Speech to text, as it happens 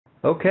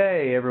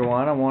Okay,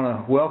 everyone, I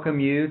want to welcome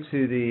you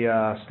to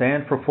the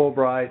Stand for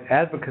Fulbright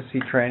Advocacy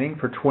Training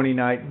for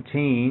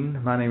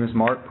 2019. My name is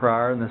Mark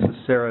Pryor, and this is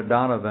Sarah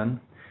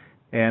Donovan.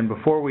 And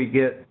before we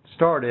get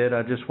started,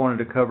 I just wanted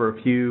to cover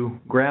a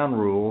few ground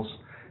rules.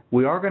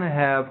 We are going to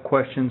have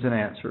questions and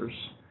answers.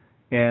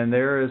 And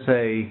there is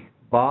a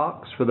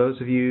box, for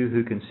those of you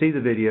who can see the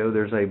video,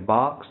 there's a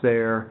box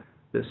there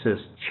that says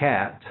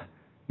chat.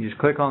 You just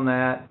click on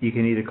that. You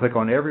can either click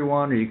on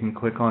everyone or you can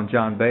click on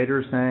John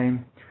Bader's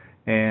name.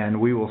 And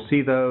we will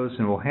see those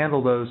and we'll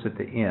handle those at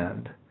the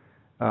end.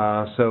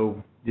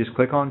 So just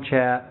click on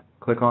chat,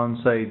 click on,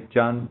 say,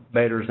 John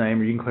Bader's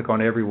name, or you can click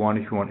on everyone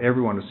if you want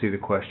everyone to see the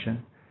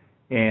question.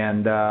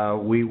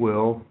 And we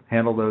will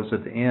handle those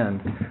at the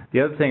end. The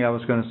other thing I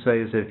was going to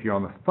say is if you're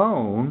on the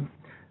phone,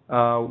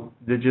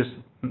 that just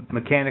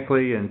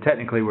mechanically and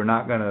technically we're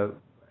not going to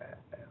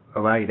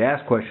allow you to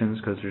ask questions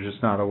because there's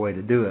just not a way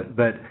to do it.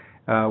 But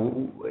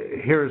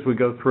here as we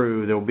go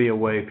through, there will be a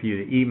way for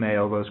you to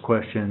email those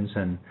questions,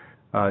 and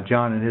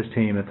John and his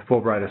team at the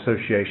Fulbright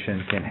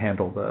Association can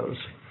handle those.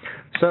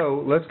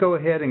 So let's go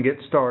ahead and get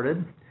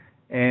started.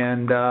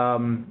 And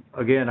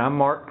again, I'm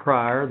Mark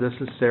Pryor. This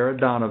is Sarah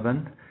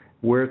Donovan.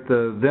 We're at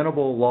the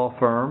Venable Law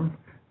Firm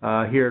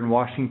here in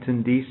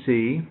Washington,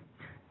 D.C.,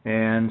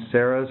 and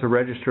Sarah's a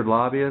registered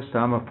lobbyist.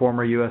 I'm a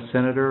former U.S.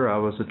 Senator. I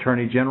was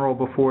Attorney General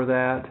before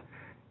that.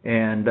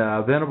 And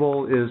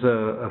Venable is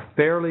a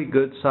fairly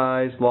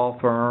good-sized law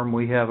firm.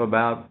 We have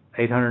about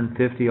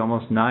 850,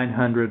 almost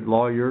 900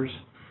 lawyers.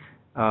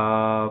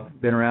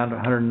 Been around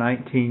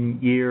 119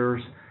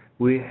 years.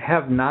 We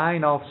have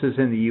 9 offices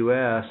in the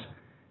U.S.,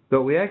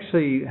 but we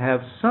actually have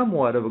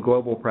somewhat of a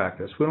global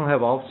practice. We don't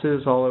have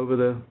offices all over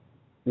the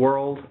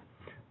world,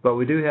 but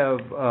we do have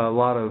a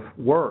lot of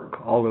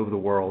work all over the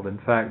world. In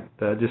fact,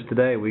 just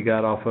today we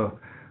got off a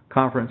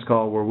conference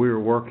call where we were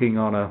working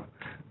on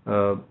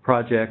a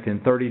project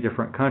in 30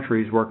 different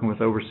countries working with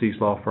overseas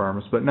law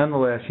firms. But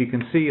nonetheless, you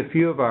can see a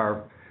few of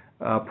our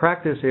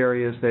practice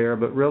areas there,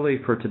 but really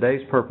for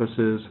today's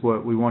purposes,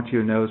 what we want you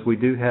to know is we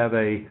do have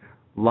a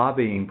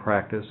lobbying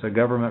practice, a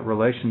government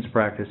relations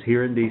practice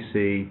here in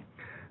D.C.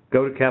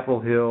 Go to Capitol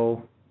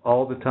Hill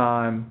all the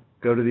time,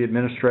 go to the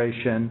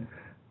administration,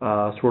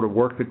 sort of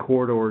work the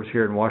corridors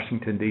here in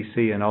Washington,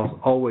 D.C., and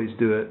always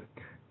do it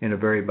in a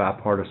very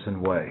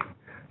bipartisan way.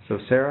 So,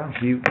 Sarah,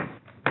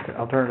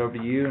 I'll turn it over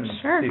to you and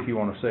Sure. see if you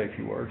want to say a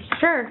few words.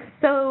 Sure.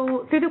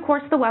 So through the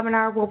course of the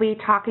webinar, we'll be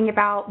talking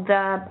about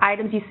the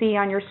items you see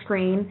on your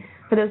screen.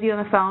 For those of you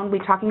on the phone, we'll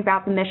be talking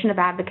about the mission of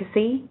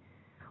advocacy,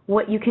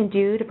 what you can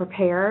do to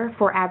prepare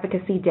for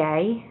Advocacy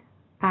Day,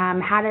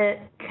 how to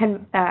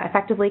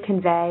effectively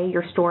convey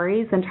your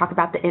stories and talk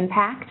about the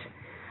impact,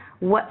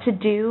 what to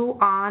do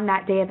on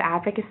that day of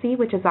advocacy,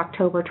 which is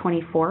October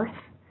 24th,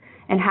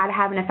 and how to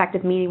have an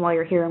effective meeting while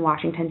you're here in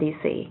Washington,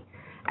 D.C.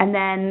 And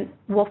then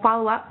we'll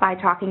follow up by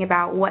talking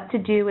about what to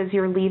do as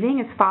you're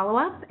leaving as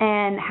follow-up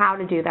and how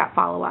to do that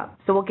follow-up.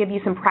 So we'll give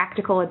you some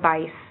practical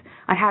advice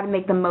on how to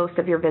make the most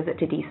of your visit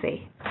to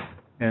D.C.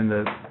 And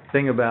the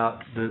thing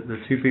about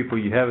the two people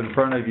you have in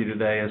front of you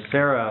today is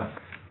Sarah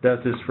does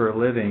this for a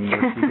living,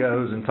 where she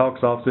goes and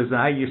talks offices,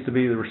 and I used to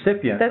be the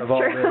recipient of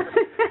all true.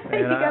 this. And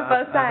you got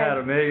both sides. I've had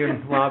a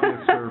million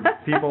lobbyists or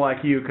people like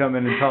you come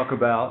in and talk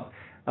about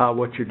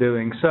what you're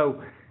doing.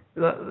 So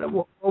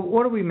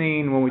what do we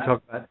mean when we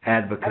talk about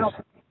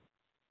advocacy?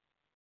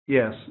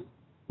 Yes,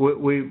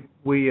 we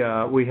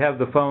have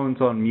the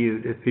phones on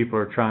mute if people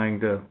are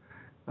trying to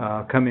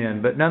come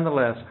in. But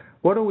nonetheless,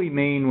 what do we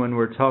mean when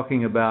we're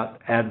talking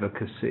about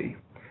advocacy?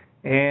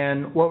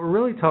 And what we're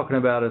really talking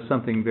about is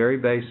something very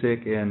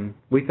basic, and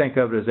we think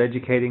of it as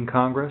educating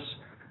Congress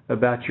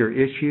about your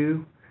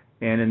issue.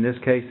 And in this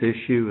case, the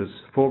issue is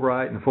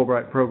Fulbright and the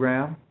Fulbright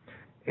program.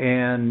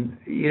 And,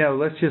 you know,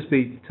 let's just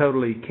be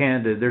totally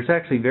candid. There's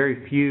actually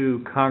very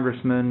few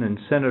congressmen and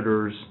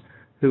senators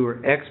who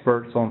are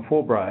experts on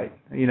Fulbright.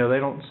 You know, they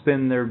don't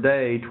spend their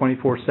day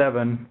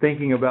 24/7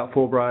 thinking about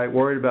Fulbright,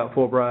 worried about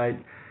Fulbright.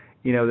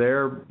 You know,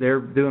 they're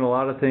doing a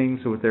lot of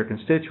things with their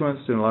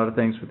constituents, doing a lot of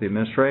things with the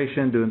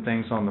administration, doing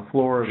things on the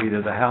floor of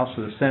either the House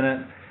or the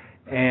Senate.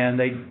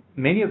 And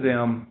many of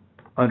them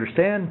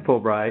understand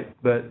Fulbright,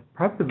 but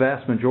probably the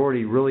vast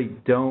majority really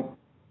don't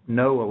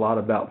know a lot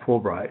about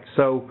Fulbright.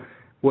 So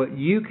what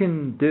you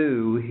can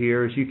do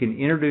here is you can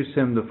introduce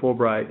them to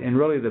Fulbright, and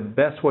really the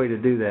best way to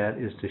do that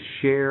is to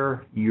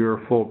share your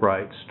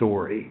Fulbright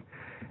story.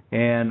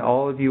 And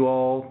all of you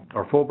all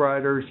are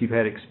Fulbrighters. You've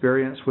had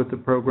experience with the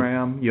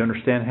program. You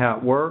understand how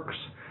it works.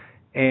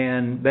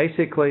 And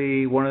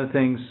basically, one of the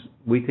things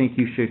we think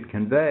you should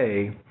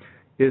convey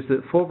is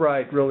that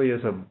Fulbright really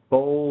is a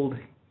bold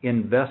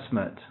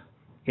investment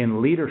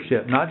in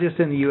leadership, not just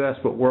in the U.S.,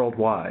 but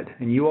worldwide.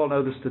 And you all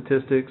know the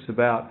statistics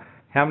about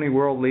how many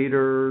world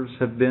leaders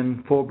have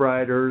been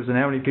Fulbrighters and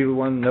how many people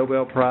won the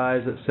Nobel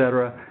Prize, et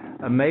cetera.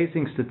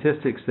 Amazing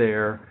statistics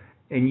there.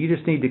 And you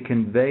just need to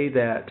convey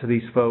that to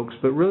these folks,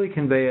 but really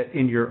convey it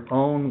in your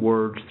own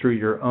words through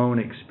your own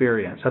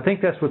experience. I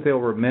think that's what they'll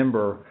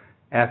remember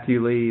after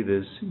you leave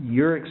is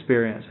your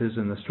experiences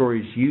and the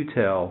stories you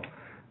tell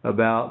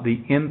about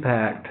the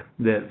impact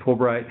that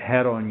Fulbright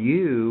had on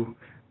you,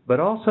 but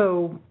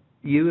also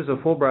you as a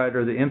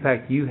Fulbrighter, the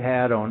impact you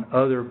had on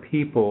other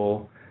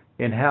people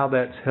and how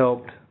that's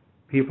helped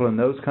people in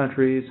those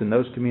countries and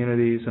those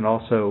communities and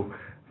also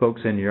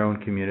folks in your own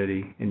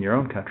community, in your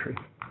own country.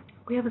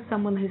 We have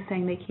someone who's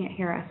saying they can't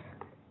hear us.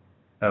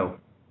 Oh.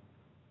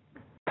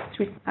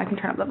 I can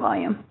turn up the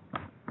volume.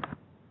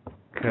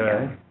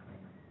 Okay.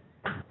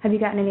 Have you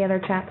gotten any other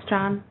chats,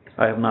 John?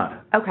 I have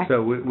not. Okay.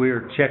 So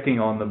we're checking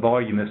on the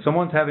volume. If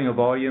someone's having a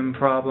volume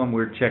problem,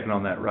 we're checking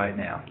on that right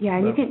now. Yeah,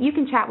 and you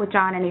can chat with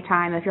John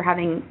anytime if you're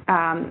having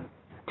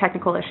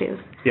technical issues.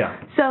 Yeah.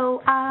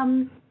 So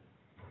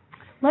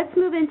let's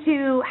move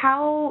into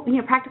how,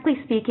 practically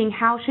speaking,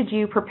 how should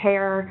you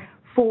prepare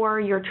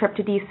for your trip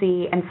to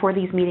D.C. and for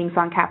these meetings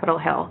on Capitol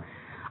Hill?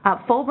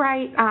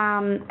 Fulbright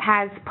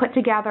has put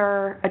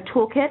together a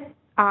toolkit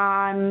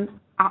on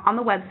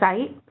the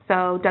website,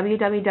 so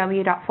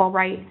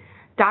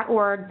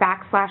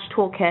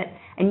www.fulbright.org/toolkit,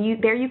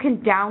 and there you can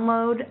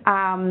download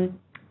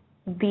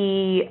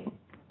the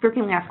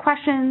frequently asked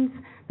questions,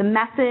 the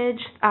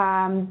message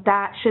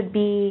that should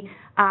be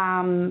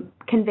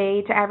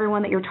conveyed to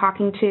everyone that you're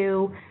talking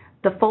to,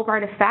 the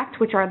Fulbright effect,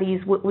 which are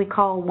these what we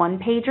call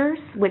one-pagers,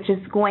 which is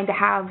going to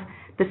have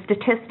the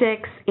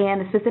statistics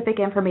and the specific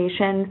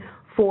information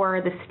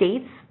for the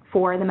states,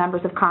 for the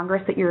members of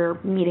Congress that you're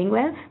meeting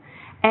with,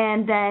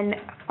 and then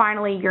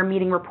finally your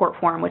meeting report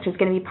form, which is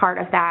going to be part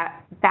of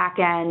that back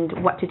end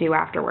what to do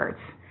afterwards.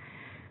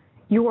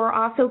 You are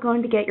also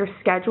going to get your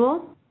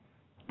schedule,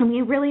 and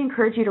we really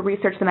encourage you to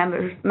research the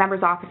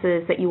members'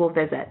 offices that you will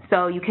visit,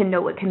 so you can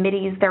know what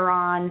committees they're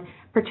on,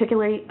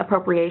 particularly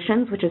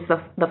appropriations, which is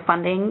the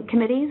funding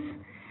committees,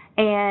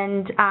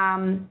 and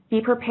be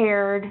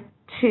prepared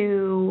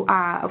to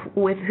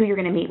with who you're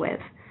going to meet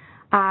with.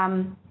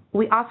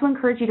 We also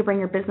encourage you to bring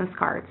your business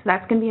cards.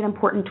 That's going to be an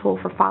important tool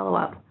for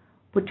follow-up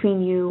between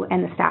you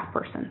and the staff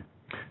person.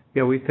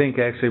 Yeah, we think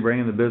actually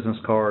bringing the business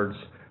cards,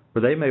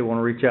 where they may want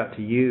to reach out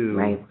to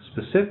you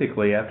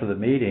specifically after the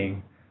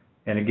meeting,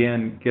 and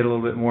again, get a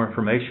little bit more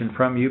information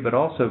from you, but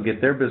also get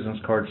their business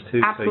cards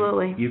too.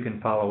 Absolutely. So you can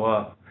follow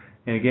up.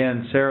 And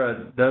again,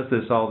 Sarah does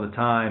this all the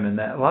time, and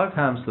that a lot of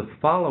times the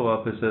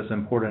follow-up is as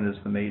important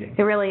as the meeting.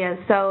 It really is.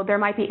 So there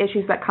might be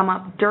issues that come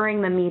up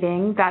during the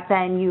meeting that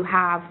then you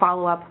have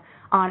follow-up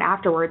on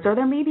afterwards, or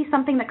there may be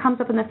something that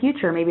comes up in the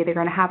future. Maybe they're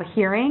going to have a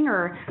hearing,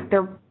 or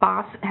their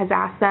boss has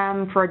asked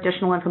them for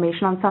additional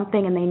information on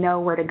something and they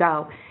know where to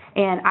go.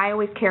 And I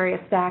always carry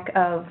a stack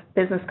of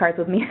business cards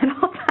with me at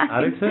all times.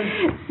 I do too.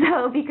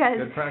 So because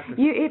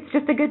it's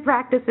just a good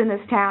practice in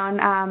this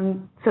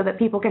town, so that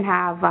people can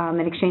have an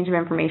exchange of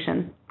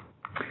information.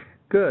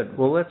 Good.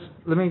 Well,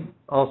 let me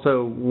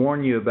also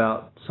warn you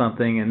about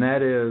something, and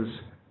that is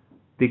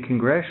the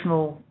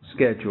congressional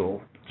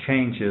schedule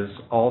changes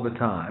all the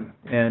time,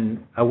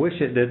 and I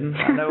wish it didn't.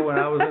 I know when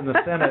I was in the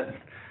Senate,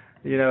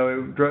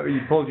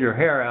 you pulled your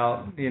hair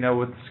out, with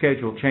the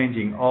schedule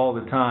changing all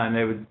the time.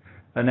 They would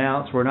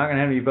announce we're not going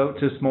to have any votes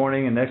this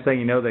morning, and next thing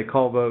you know, they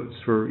call votes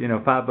for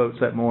 5 votes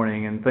that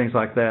morning and things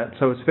like that.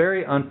 So it's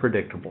very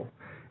unpredictable,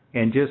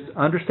 and just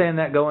understand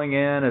that going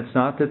in. It's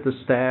not that the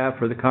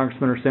staff or the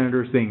congressman or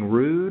senator is being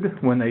rude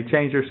when they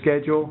change their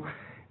schedule.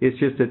 It's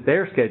just that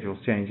their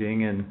schedule's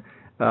changing, and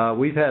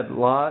we've had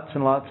lots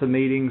and lots of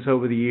meetings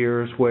over the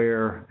years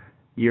where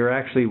you're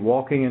actually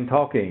walking and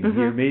talking. Mm-hmm.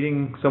 You're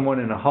meeting someone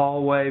in a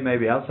hallway,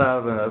 maybe outside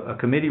of a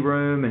committee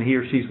room, and he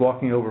or she's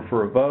walking over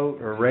for a vote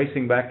or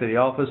racing back to the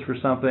office for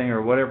something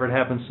or whatever it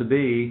happens to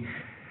be.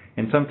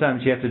 And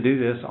sometimes you have to do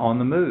this on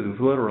the move,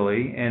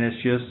 literally, and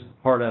it's just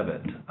part of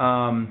it.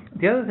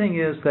 The other thing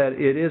is that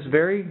it is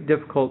very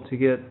difficult to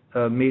get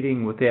a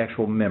meeting with the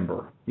actual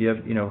member. You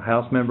have,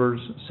 House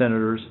members,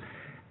 senators.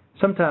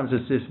 Sometimes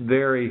it's just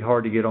very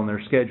hard to get on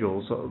their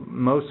schedules.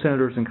 Most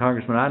senators and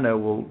congressmen I know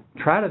will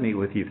try to meet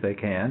with you if they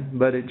can,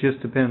 but it just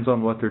depends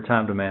on what their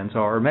time demands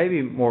are. Or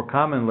maybe more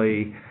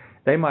commonly,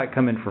 they might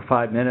come in for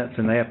 5 minutes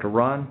and they have to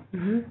run,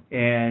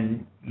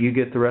 and you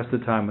get the rest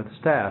of the time with the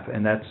staff,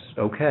 and that's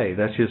okay.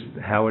 That's just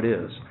how it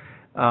is.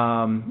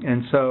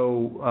 And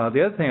so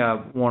the other thing I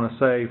want to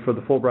say for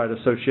the Fulbright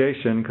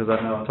Association, because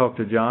I know I talked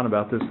to John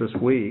about this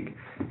week,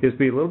 is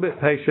be a little bit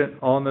patient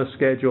on the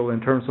schedule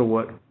in terms of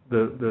what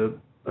the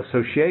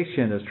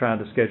association is trying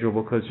to schedule,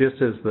 because just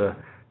as the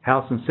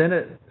House and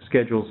Senate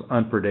schedule's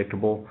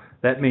unpredictable,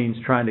 that means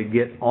trying to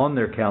get on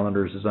their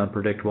calendars is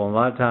unpredictable. And a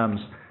lot of times,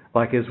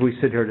 like as we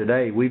sit here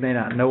today, we may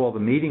not know all the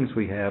meetings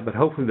we have, but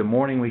hopefully the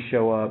morning we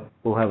show up,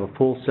 we'll have a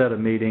full set of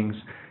meetings,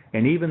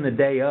 and even the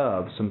day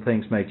of, some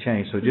things may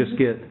change. So just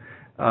get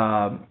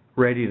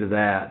ready to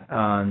that.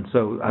 And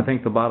so I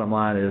think the bottom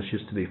line is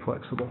just to be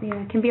flexible.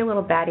 Yeah, it can be a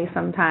little batty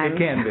sometimes. It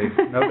can be,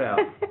 no doubt,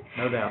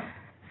 no doubt.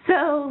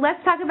 So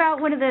let's talk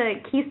about one of the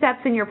key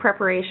steps in your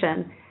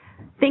preparation.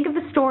 Think of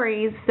the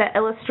stories that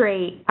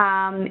illustrate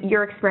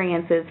your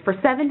experiences. For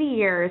 70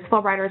 years,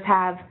 Fulbrighters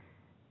have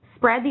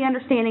spread the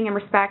understanding and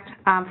respect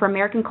for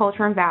American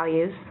culture and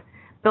values,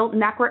 built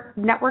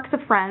networks of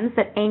friends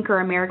that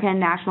anchor American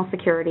national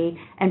security,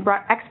 and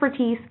brought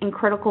expertise in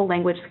critical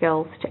language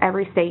skills to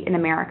every state in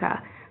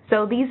America.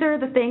 So these are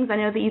the things, I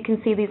know that you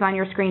can see these on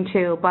your screen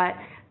too, but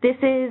this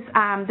is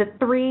the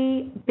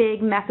three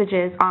big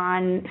messages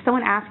on, if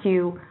someone asks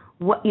you,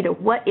 what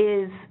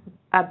is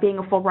being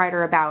a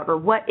Fulbrighter about, or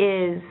what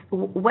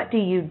do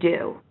you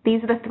do?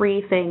 These are the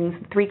three things,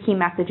 three key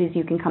messages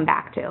you can come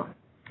back to.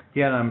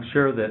 Yeah, and I'm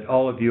sure that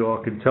all of you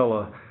all can tell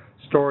a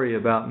story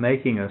about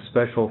making a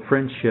special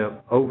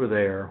friendship over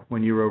there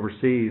when you were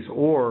overseas,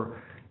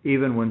 or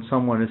even when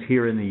someone is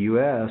here in the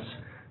U.S.,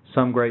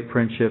 some great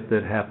friendship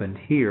that happened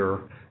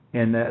here,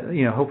 and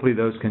that, hopefully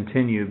those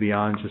continue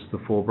beyond just the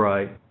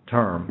Fulbright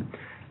term.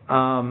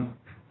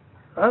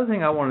 Other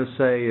thing I want to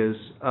say is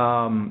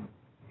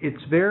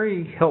it's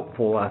very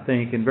helpful, I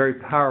think, and very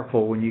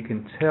powerful when you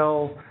can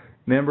tell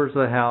members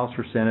of the House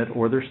or Senate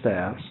or their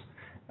staffs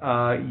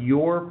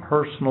your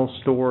personal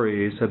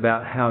stories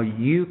about how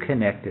you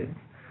connected,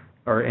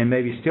 and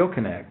maybe still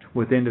connect,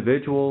 with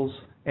individuals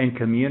and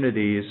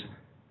communities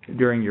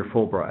during your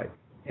Fulbright.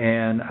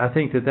 And I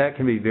think that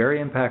can be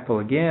very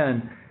impactful.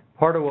 Again,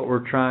 part of what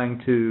we're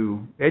trying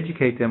to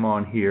educate them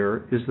on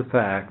here is the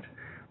fact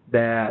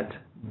that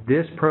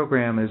this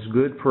program is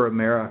good for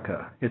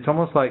America. It's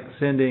almost like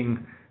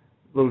sending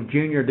little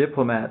junior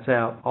diplomats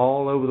out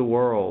all over the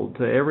world,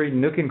 to every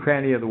nook and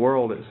cranny of the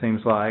world, it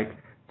seems like,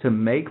 to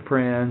make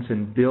friends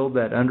and build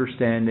that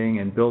understanding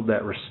and build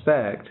that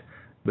respect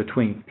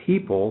between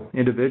people,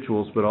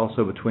 individuals, but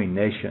also between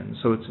nations.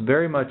 So it's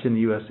very much in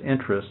the U.S.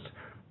 interest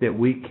that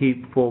we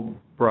keep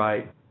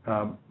Fulbright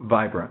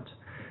vibrant.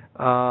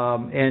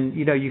 And,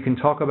 you can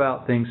talk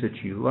about things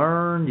that you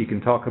learned. You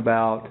can talk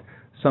about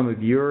some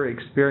of your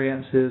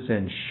experiences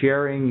and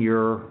sharing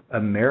your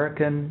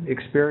American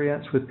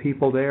experience with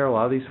people there. A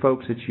lot of these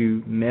folks that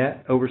you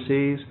met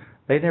overseas,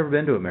 they've never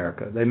been to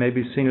America. They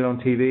maybe seen it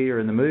on TV or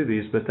in the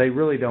movies, but they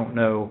really don't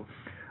know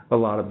a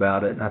lot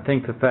about it. And I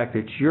think the fact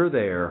that you're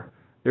there,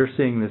 they're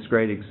seeing this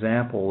great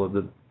example of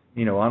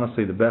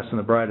honestly, the best and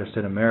the brightest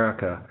in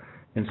America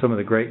and some of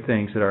the great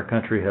things that our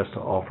country has to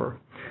offer.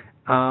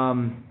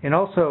 And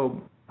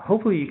also,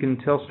 hopefully you can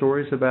tell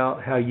stories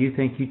about how you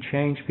think you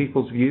change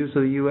people's views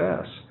of the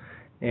U.S.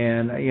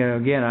 And,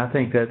 again, I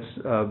think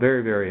that's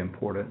very, very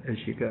important as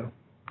you go.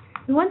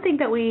 One thing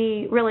that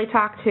we really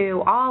talk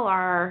to all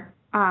our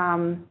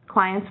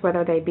clients,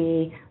 whether they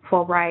be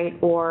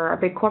Fulbright or our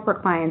big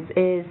corporate clients,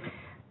 is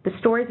the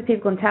stories that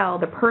people can tell,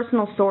 the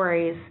personal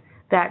stories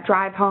that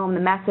drive home the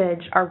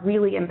message, are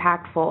really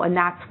impactful, and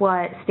that's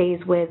what stays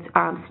with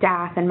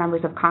staff and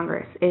members of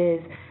Congress,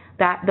 is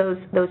that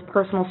those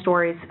personal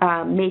stories,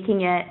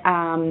 making it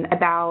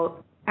about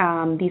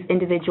these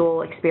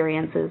individual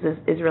experiences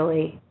is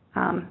really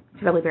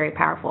it's really very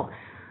powerful.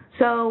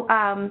 So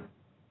how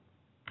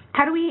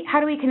do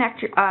we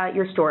connect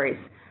your stories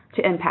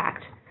to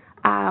impact?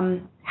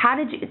 How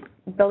did you,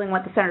 building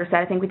what the Senator said,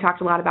 I think we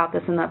talked a lot about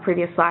this in the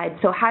previous slide.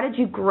 So how did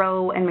you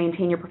grow and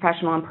maintain your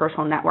professional and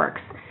personal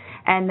networks?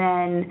 And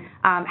then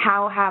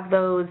how have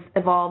those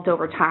evolved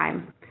over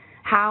time?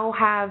 How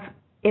have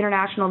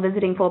international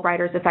visiting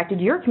Fulbrighters affected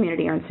your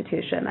community or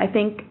institution? I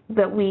think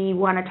that we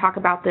want to talk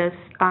about this,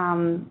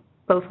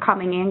 both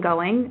coming and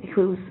going,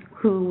 who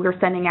we're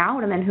sending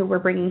out, and then who we're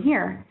bringing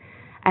here.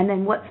 And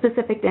then what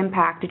specific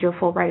impact did your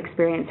Fulbright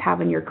experience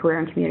have in your career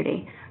and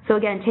community? So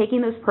again,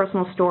 taking those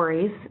personal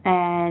stories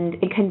and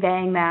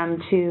conveying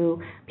them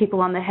to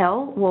people on the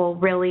Hill will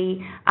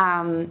really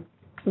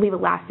leave a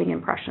lasting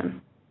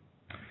impression.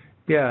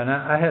 Yeah, and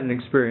I had an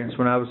experience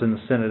when I was in the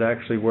Senate,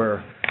 actually,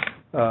 where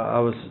I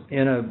was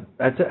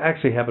it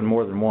actually happened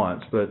more than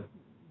once, but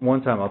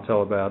one time I'll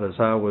tell about is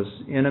I was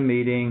in a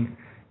meeting,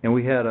 and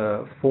we had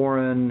a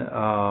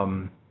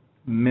foreign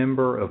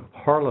member of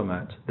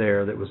Parliament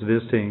there that was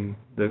visiting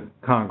the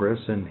Congress,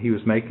 and he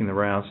was making the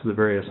rounds to the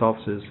various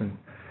offices, and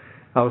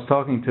I was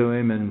talking to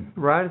him, and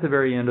right at the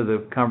very end of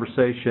the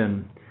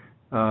conversation,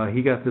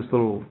 he got this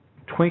little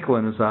twinkle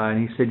in his eye,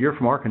 and he said, "You're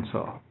from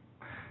Arkansas."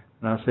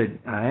 And I said,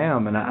 "I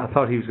am." And I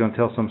thought he was going to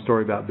tell some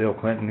story about Bill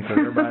Clinton, because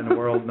everybody in the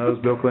world knows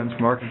Bill Clinton's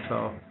from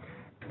Arkansas.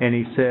 And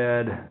he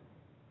said,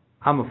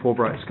 "I'm a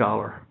Fulbright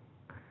scholar."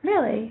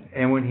 Really?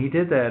 And when he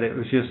did that, it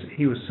was just,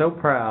 he was so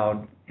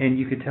proud, and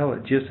you could tell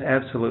it just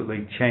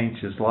absolutely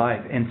changed his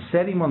life and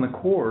set him on the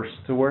course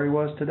to where he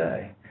was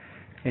today.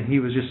 And he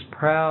was just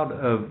proud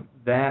of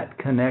that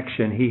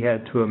connection he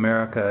had to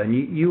America. And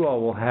you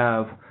all will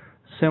have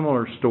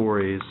similar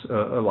stories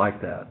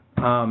like that.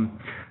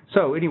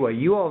 So anyway,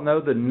 you all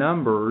know the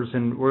numbers,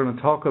 and we're going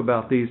to talk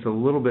about these a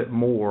little bit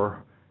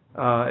more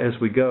as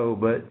we go,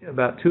 but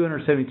about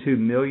 $272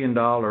 million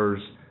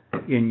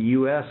in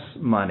U.S.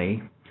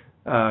 money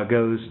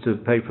goes to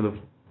pay for the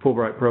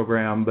Fulbright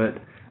program, but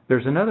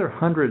there's another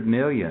 $100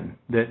 million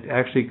that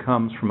actually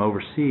comes from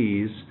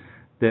overseas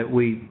that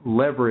we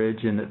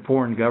leverage and that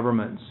foreign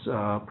governments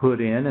put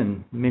in,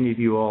 and many of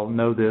you all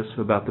know this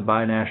about the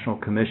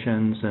binational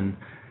commissions and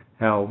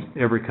how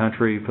every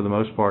country, for the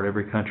most part,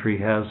 every country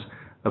has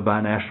a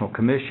binational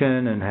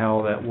commission and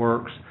how that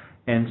works.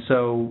 And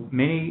so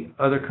many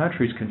other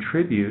countries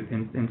contribute,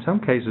 in some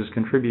cases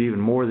contribute even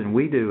more than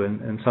we do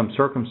in some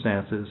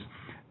circumstances,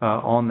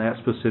 on that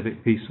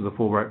specific piece of the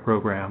Fulbright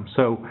program.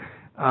 So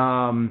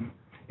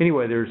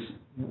anyway,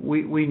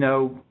 we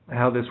know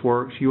how this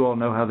works. You all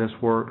know how this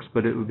works,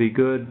 but it would be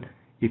good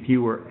if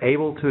you were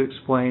able to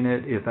explain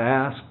it, if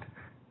asked,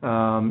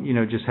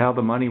 just how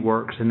the money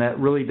works, and that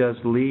really does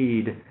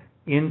lead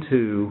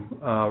into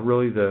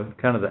really the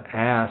kind of the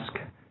ask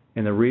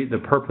and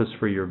the purpose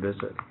for your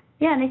visit.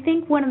 Yeah, and I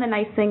think one of the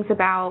nice things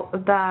about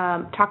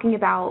talking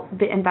about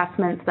the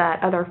investments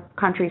that other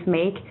countries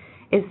make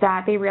is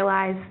that they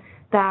realize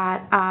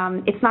that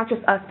it's not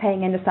just us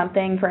paying into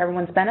something for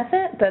everyone's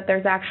benefit, but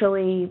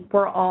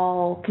we're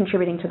all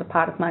contributing to the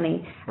pot of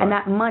money, right. And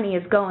that money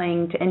is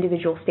going to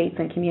individual states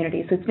and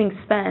communities. So it's being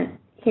spent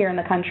here in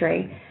the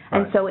country,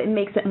 and right. So it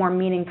makes it more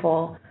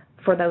meaningful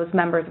for those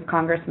members of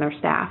Congress and their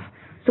staff.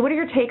 So what are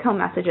your take-home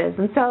messages?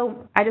 And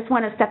so I just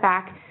want to step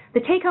back.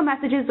 The take-home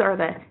messages are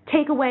the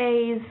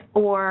takeaways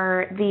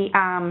or the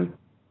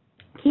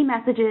key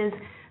messages.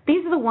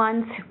 These are the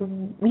ones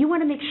you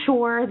want to make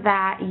sure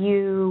that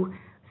you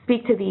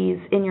speak to these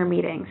in your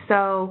meeting.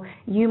 So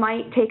you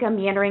might take a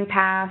meandering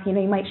path. You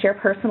might share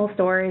personal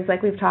stories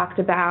like we've talked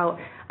about.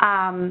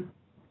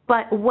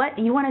 But what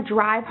you want to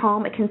drive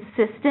home a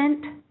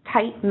consistent,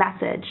 tight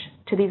message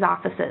to these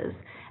offices.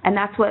 And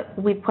that's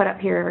what we put up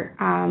here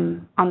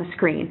on the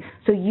screen.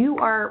 So you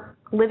are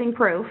living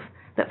proof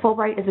that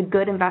Fulbright is a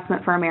good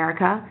investment for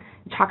America.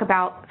 You talk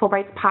about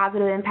Fulbright's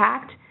positive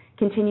impact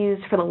continues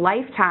for the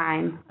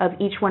lifetime of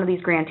each one of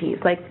these grantees.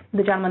 Like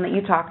the gentleman that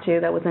you talked to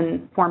that was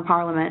in Foreign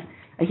Parliament,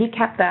 he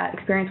kept that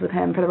experience with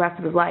him for the rest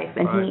of his life,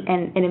 and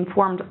right. It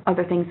informed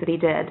other things that he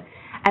did.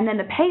 And then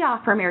the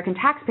payoff for American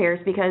taxpayers,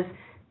 because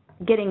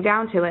getting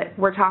down to it,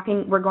 we're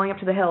going up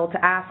to the Hill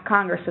to ask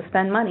Congress to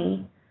spend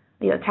money,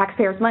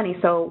 taxpayers' money.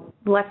 So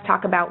let's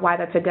talk about why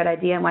that's a good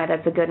idea and why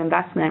that's a good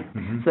investment.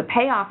 Mm-hmm. So the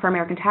payoff for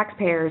American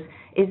taxpayers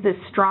is this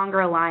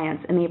stronger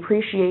alliance and the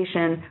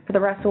appreciation for the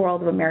rest of the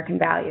world of American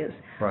values.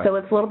 Right. So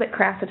it's a little bit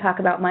crass to talk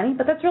about money,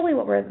 but that's really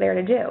what we're there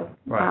to do.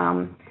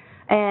 Right.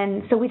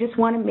 And so we just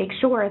want to make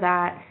sure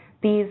that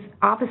these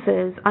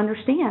offices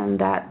understand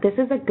that this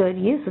is a good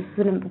use, this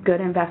is a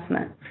good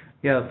investment.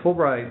 Yeah,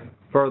 Fulbright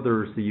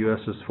furthers the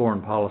U.S.'s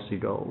foreign policy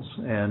goals,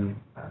 and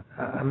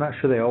I'm not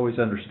sure they always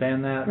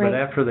understand that, right. But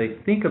after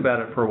they think about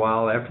it for a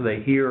while, after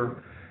they hear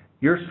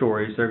your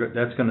stories,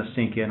 that's going to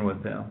sink in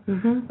with them.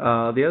 Mm-hmm.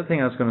 The other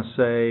thing I was going to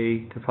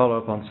say, to follow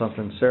up on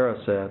something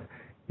Sarah said,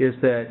 is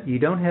that you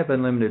don't have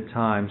unlimited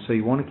time, so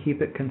you want to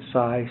keep it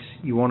concise.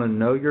 You want to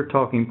know your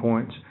talking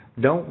points.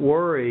 Don't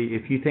worry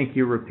if you think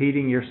you're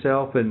repeating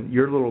yourself and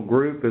your little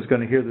group is going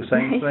to hear the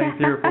same thing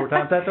 3 or 4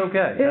 times. That's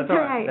okay. That's all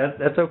right.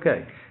 That's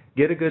okay.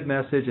 Get a good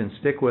message and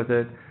stick with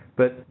it,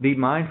 but be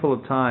mindful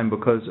of time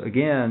because,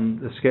 again,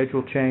 the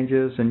schedule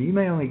changes, and you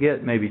may only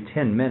get maybe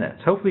 10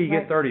 minutes. Hopefully you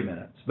get 30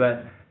 minutes,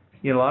 but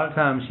a lot of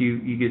times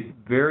you get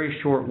very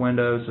short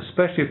windows,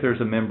 especially if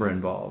there's a member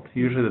involved.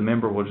 Usually the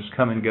member will just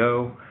come and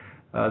go.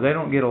 They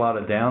don't get a lot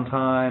of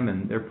downtime,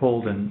 and they're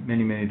pulled in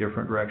many, many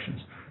different directions.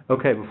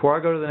 Okay, before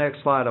I go to the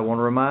next slide, I want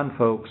to remind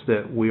folks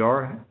that we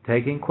are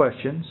taking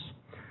questions,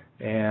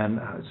 and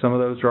some of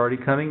those are already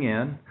coming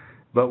in.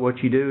 But what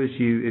you do is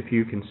if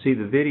you can see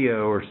the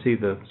video or see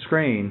the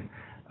screen,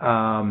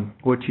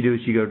 what you do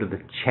is you go to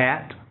the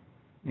chat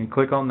and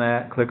click on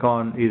that. Click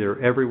on either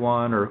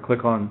everyone or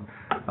click on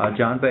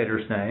John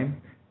Bader's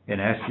name and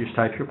just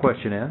type your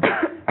question in.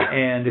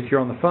 And if you're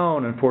on the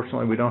phone,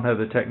 unfortunately, we don't have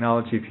the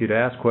technology for you to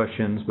ask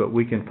questions, but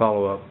we can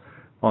follow up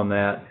on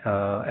that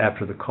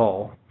after the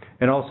call.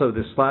 And also,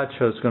 this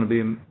slideshow is going to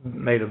be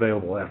made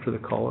available after the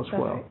call as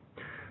well. Right.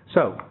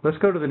 So let's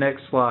go to the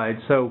next slide.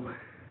 So,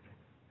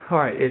 all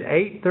right, at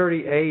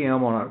 8:30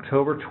 a.m. on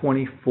October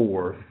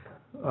 24th,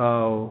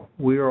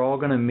 we are all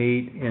going to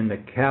meet in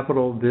the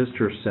Capitol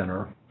Visitor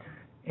Center,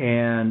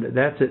 and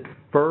that's at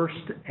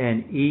First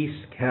and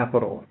East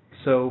Capitol.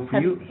 So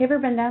have you ever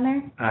been down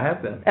there? I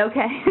have been.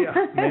 Okay.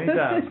 Yeah, many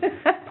times.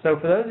 So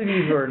for those of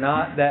you who are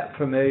not that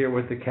familiar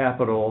with the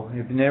Capitol,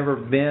 if you've never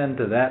been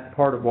to that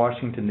part of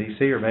Washington,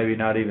 D.C., or maybe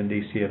not even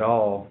D.C. at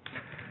all,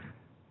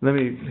 let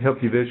me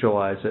help you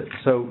visualize it.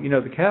 So,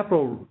 the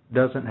Capitol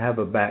doesn't have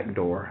a back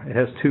door. It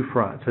has 2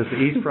 fronts. It has the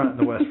east front and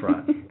the west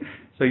front.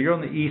 So you're on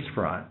the east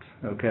front,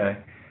 okay?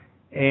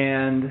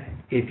 And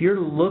if you're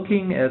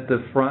looking at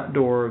the front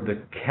door of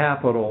the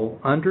Capitol,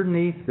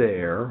 underneath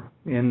there,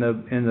 in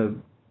the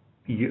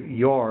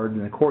yard,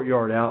 in the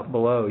courtyard out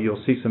below,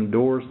 you'll see some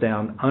doors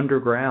down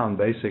underground,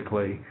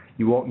 basically.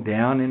 You walk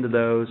down into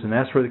those, and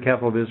that's where the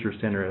Capitol Visitor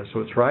Center is. So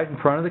it's right in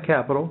front of the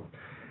Capitol,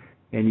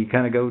 and you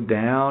kind of go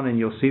down, and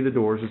you'll see the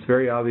doors. It's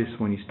very obvious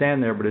when you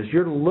stand there, but as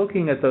you're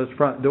looking at those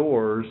front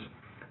doors,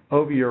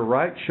 over your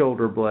right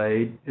shoulder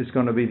blade is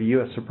going to be the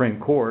U.S. Supreme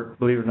Court.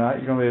 Believe it or not,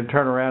 you're going to be able to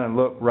turn around and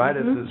look right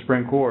at the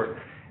Supreme Court.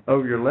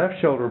 Over your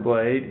left shoulder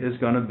blade is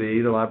going to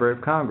be the Library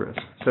of Congress.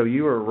 So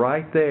you are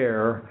right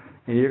there,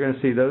 and you're going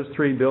to see those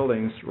 3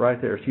 buildings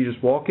right there. So you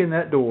just walk in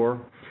that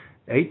door,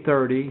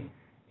 8:30,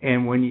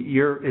 and when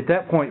you're at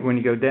that point, when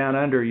you go down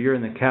under, you're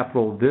in the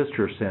Capitol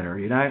Visitor Center.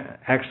 You're not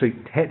actually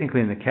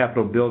technically in the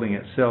Capitol building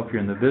itself.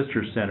 You're in the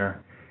Visitor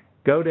Center.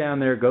 Go down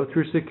there, go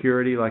through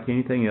security like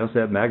anything else. They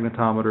have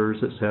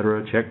magnetometers, et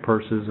cetera, check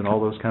purses and all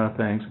those kind of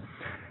things.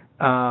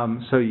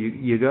 So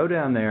you go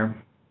down there,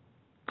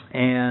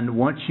 and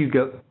once you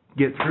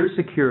get through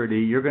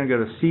security, you're going to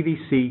go to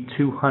CVC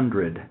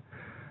 200.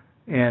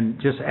 And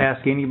just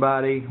ask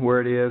anybody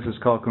where it is. It's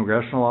called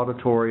Congressional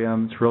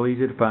Auditorium. It's real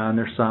easy to find.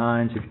 There's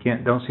signs. If you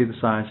don't see the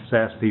signs, just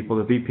ask people.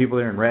 There'll be people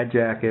there in red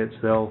jackets.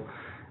 They'll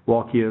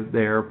walk you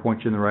there,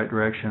 point you in the right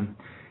direction.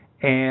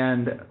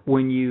 And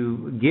when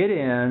you get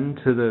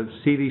into the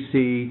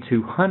CVC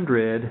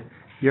 200,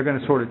 you're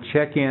going to sort of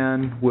check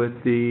in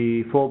with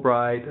the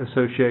Fulbright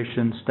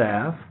Association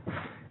staff,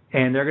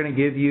 and they're going to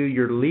give you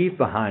your leave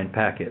behind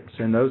packets.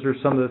 And those are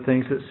some of the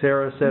things that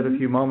Sarah said a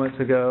few moments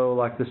ago,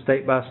 like the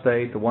state by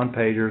state, the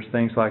one-pagers,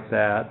 things like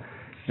that.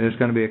 And there's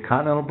going to be a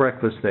continental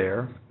breakfast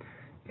there.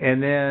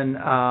 And then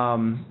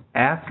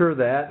after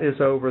that is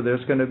over,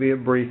 there's going to be a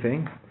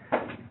briefing.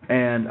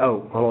 And,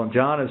 hold on,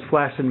 John is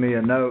flashing me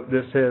a note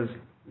that says,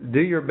 do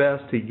your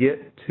best to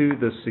get to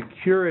the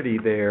security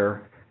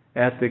there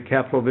at the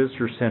Capitol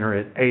Visitor Center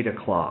at 8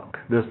 o'clock.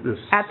 This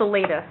At the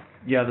latest.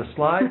 Yeah, the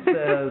slide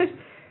says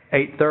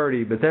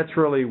 8:30, but that's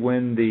really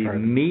when the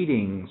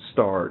meeting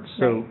starts.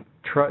 So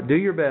do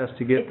your best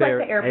to get there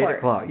like the at airport. 8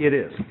 o'clock. It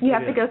is. You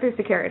have to go through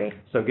security.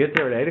 So get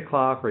there at 8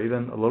 o'clock or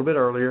even a little bit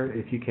earlier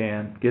if you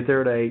can. Get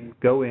there at 8,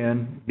 go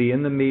in, be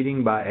in the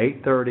meeting by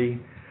 8:30.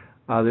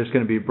 There's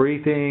going to be a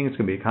briefing. It's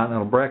going to be a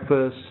continental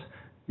breakfast.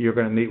 You're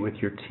going to meet with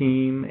your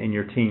team and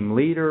your team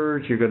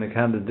leaders. You're going to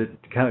kind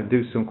of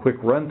do some quick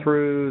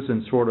run-throughs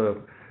and sort of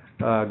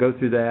go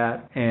through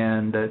that.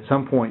 And at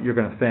some point, you're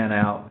going to fan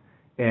out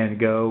and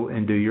go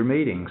and do your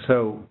meeting.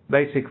 So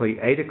basically,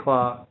 8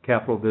 o'clock,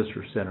 Capitol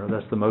Visitor Center.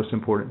 That's the most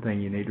important thing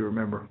you need to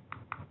remember.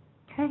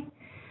 Okay.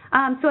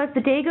 So as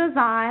the day goes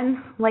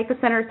on, like the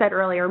senator said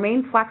earlier,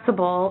 remain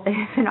flexible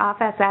if an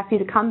office asks you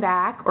to come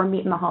back or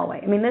meet in the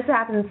hallway. I mean, this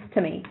happens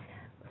to me.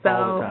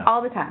 So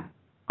all the time.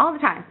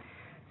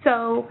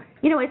 So,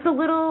 it's a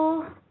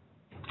little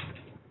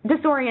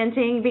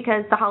disorienting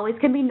because the hallways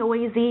can be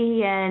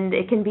noisy and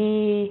it can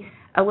be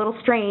a little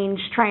strange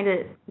trying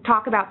to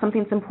talk about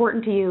something that's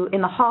important to you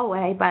in the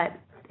hallway, but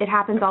it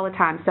happens all the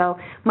time. So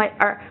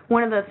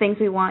one of the things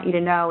we want you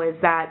to know is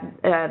that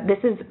this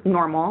is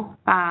normal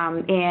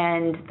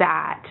and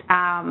that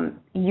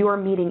your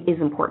meeting is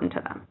important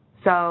to them.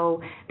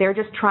 So they're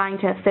just trying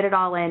to fit it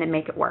all in and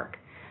make it work.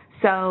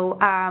 So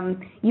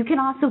you can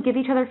also give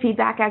each other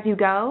feedback as you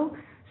go.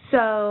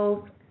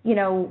 So,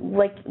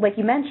 like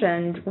you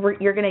mentioned,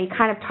 you're going to be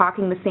kind of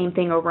talking the same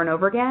thing over and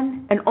over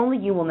again, and only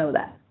you will know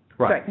that.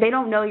 Right. So they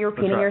don't know you're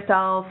repeating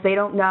yourself. They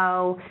don't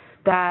know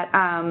that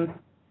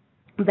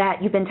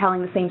that you've been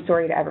telling the same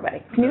story to everybody.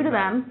 It's new to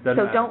them,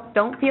 so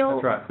don't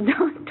feel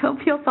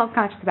don't feel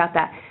self-conscious about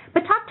that.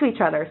 But talk to each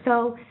other.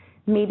 So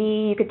maybe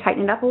you could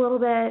tighten it up a little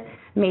bit.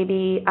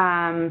 Maybe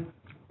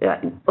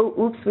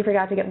we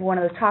forgot to get one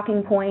of those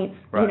talking points.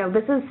 Right.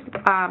 This is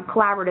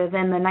collaborative,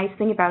 and the nice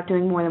thing about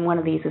doing more than one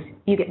of these is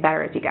you get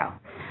better as you go.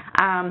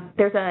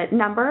 There's a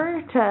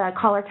number to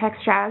call or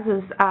text Jazz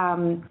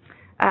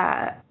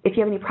if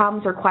you have any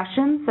problems or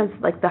questions as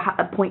like the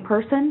point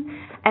person.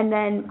 And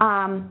then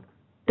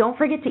don't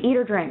forget to eat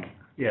or drink.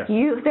 Yes.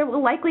 There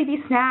will likely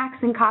be snacks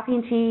and coffee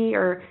and tea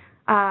or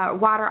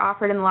water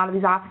offered in a lot of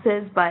these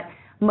offices, but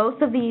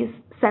most of these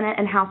Senate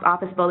and House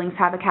office buildings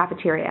have a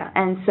cafeteria.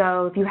 And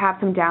so if you have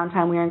some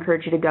downtime, we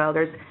encourage you to go.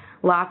 There's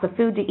lots of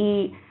food to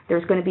eat.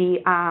 There's going to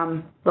be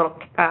little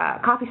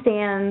coffee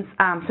stands.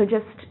 So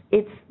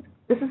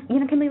this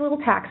can be a little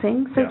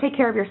taxing. So take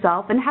care of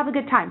yourself and have a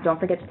good time. Don't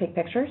forget to take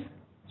pictures.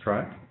 That's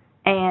right.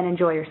 And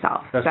enjoy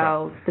yourself. That's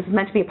right. This is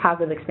meant to be a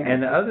positive experience.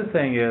 And the other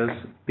thing is,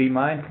 be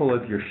mindful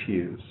of your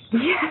shoes.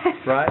 Yes.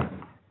 Right?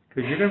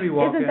 Because you're going to be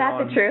walking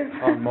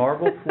on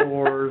marble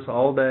floors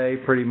all day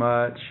pretty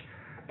much.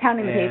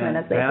 Pounding the pavement,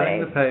 as they say. Pounding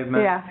the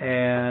pavement. Yeah.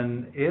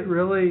 And it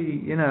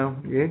really,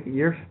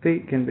 your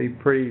feet can be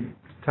pretty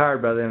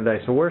tired by the end of the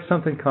day. So wear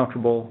something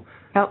comfortable.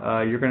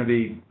 You're going to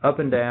be up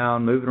and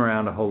down, moving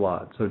around a whole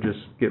lot. So just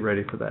get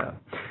ready for that.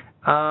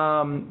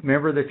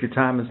 Remember that your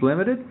time is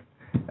limited.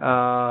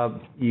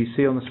 You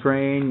see on the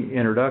screen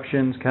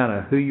introductions, kind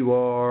of who you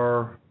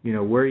are,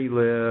 where you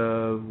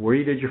live, where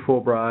you did your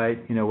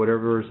Fulbright,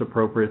 whatever is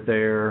appropriate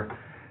there,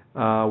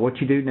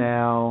 what you do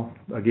now.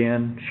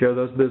 Again, show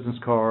those business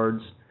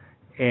cards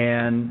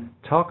and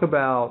talk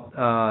about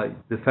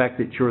the fact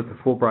that you're at the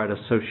Fulbright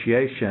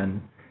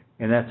Association,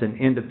 and that's an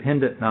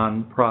independent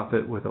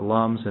nonprofit with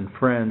alums and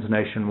friends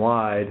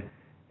nationwide.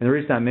 And the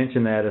reason I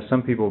mention that is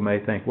some people may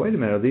think, wait a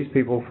minute, are these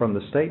people from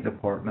the State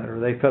Department? Are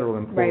they federal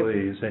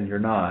employees? Right. And you're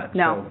not.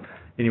 No. So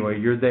anyway,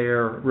 you're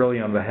there really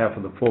on behalf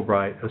of the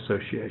Fulbright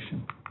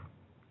Association.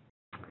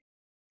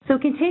 So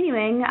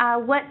continuing,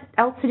 what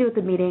else to do at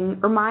the meeting?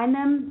 Remind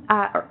them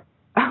that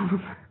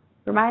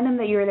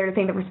you're there to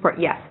thank them for support.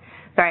 Yes.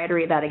 Sorry, I had to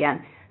read that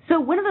again. So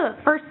one of the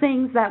first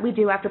things that we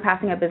do after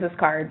passing out business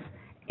cards,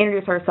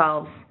 introduce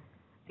ourselves,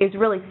 is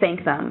really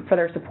thank them for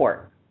their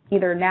support,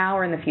 either now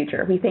or in the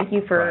future. We thank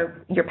you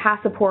for your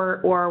past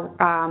support, or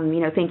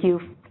thank you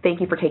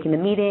for taking the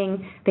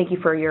meeting, thank you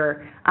for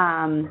your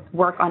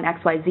work on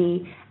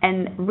XYZ,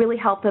 and really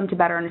help them to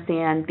better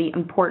understand the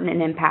importance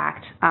and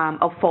impact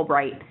of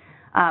Fulbright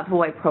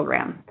Fulbright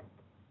program.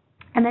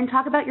 And then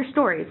talk about your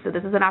stories. So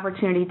this is an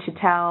opportunity to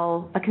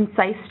tell a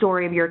concise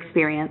story of your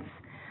experience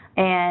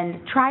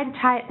and try to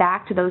tie it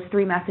back to those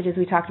 3 messages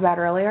we talked about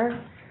earlier.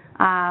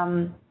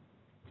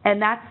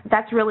 And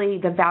that's really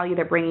the value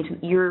they're bringing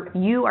to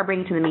you are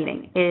bringing to the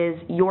meeting, is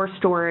your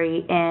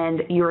story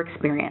and your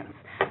experience.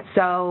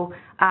 So,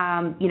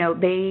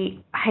 they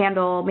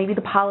handle maybe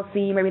the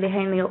policy, maybe they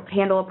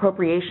handle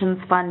appropriations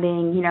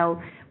funding.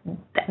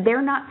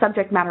 They're not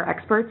subject matter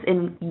experts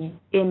in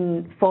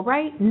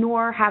Fulbright,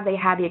 nor have they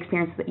had the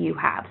experience that you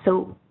have.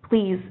 So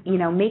please,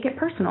 make it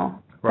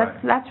personal.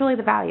 Right. That's really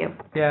the value.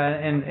 Yeah,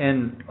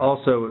 and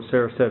also what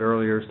Sarah said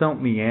earlier is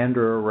don't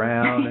meander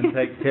around and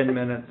take 10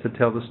 minutes to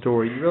tell the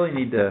story. You really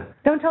need to...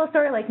 Don't tell a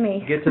story like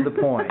me. Get to the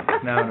point. No,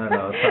 it's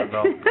not at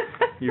all.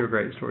 You're a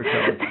great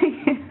storyteller.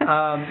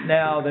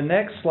 Now, the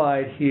next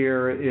slide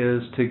here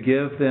is to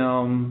give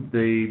them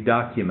the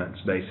documents,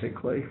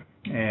 basically,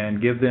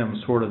 and give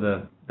them sort of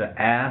the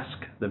ask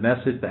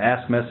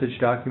message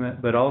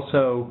document, but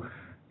also,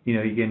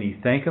 again, you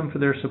thank them for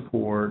their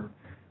support.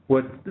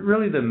 What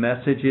really the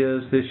message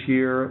is this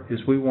year is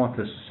we want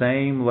the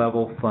same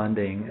level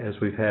funding as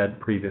we've had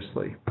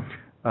previously,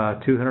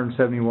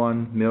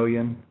 $271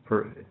 million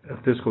for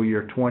fiscal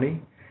year 20,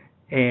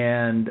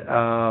 and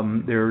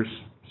it's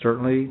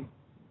certainly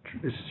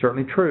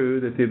true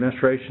that the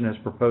administration has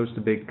proposed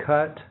a big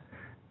cut.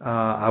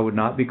 I would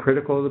not be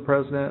critical of the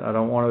president. I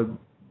don't want to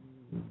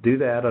do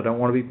that. I don't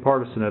want to be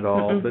partisan at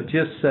all, but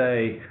just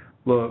say,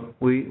 look,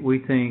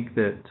 we think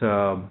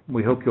that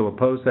we hope you'll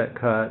oppose that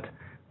cut.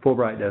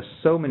 Fulbright does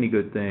so many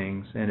good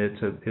things, and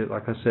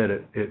like I said,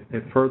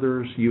 it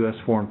furthers U.S.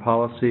 foreign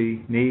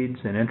policy needs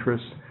and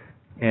interests,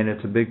 and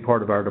it's a big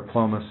part of our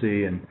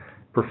diplomacy. And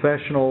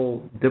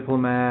professional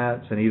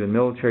diplomats and even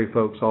military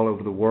folks all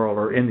over the world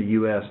or in the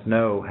U.S.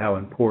 know how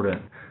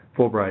important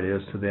Fulbright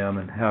is to them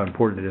and how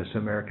important it is to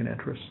American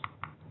interests.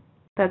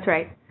 That's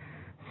right.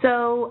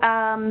 So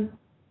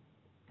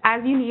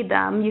as you need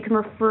them, you can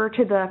refer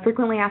to the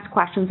frequently asked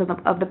questions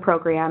of the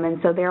program, and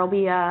so there will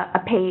be a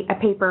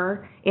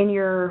paper in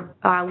your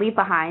leave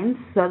behinds.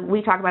 So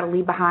we talk about a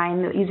leave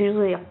behind. It's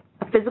usually a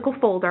physical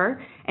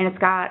folder, and it's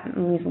got,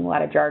 I'm using a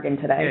lot of jargon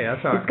today. Yeah,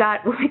 that's all right. It's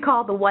got what we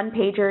call the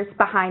one-pagers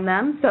behind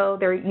them, so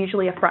they're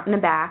usually a front and a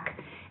back.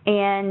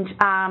 And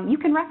you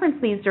can reference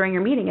these during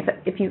your meeting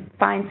if you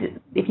find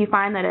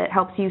that it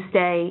helps you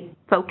stay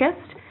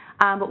focused.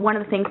 But one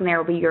of the things in there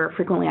will be your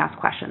frequently asked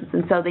questions,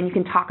 and so then you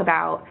can talk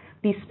about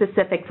these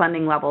specific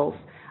funding levels,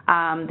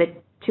 the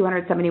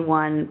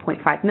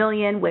 $271.5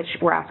 million, which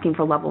we're asking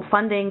for level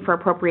funding for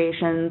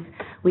appropriations.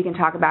 We can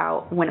talk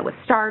about when it was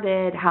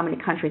started, how many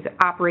countries it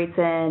operates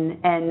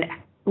in, and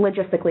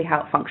logistically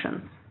how it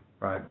functions.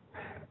 Right.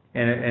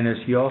 And as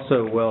you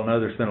also well know,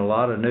 there's been a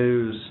lot of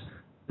news.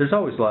 There's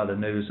always a lot of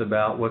news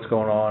about what's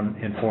going on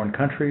in foreign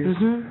countries.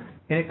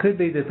 And it could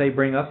be that they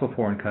bring up a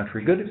foreign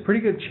country. Pretty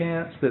good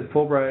chance that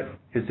Fulbright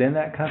is in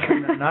that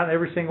country. Not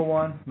every single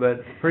one,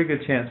 but pretty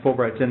good chance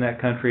Fulbright's in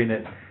that country, and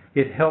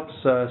it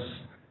helps us,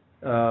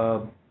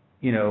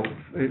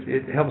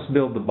 it helps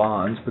build the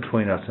bonds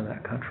between us and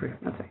that country.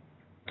 Okay.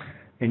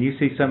 And you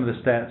see some of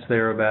the stats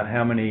there about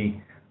how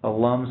many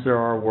alums there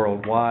are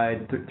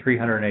worldwide,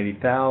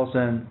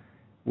 380,000.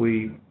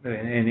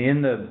 And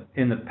in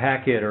the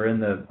packet or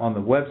on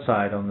the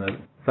website, on the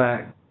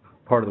fact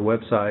part of the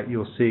website,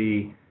 you'll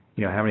see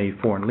how many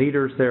foreign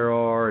leaders there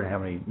are and how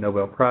many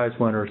Nobel Prize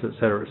winners, et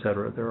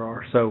cetera, there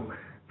are. So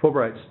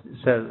Fulbright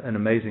says an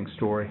amazing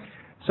story.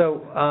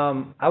 So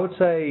I would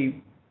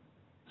say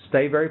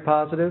stay very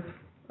positive.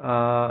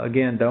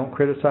 Again, don't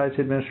criticize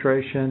the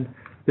administration.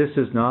 This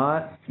is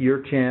not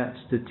your chance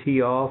to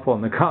tee off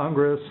on the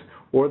Congress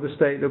or the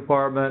State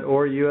Department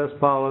or U.S.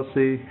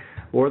 policy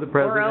or the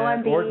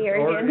President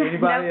or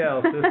anybody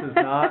else. This is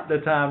not the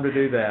time to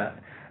do that.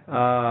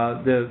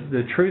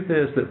 The truth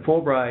is that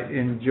Fulbright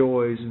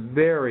enjoys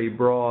very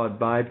broad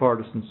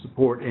bipartisan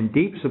support and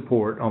deep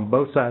support on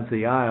both sides of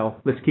the aisle.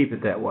 Let's keep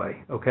it that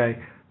way, okay?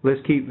 Let's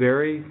keep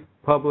very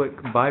public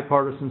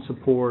bipartisan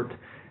support.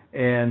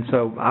 And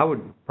so I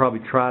would probably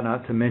try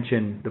not to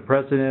mention the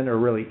president or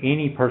really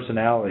any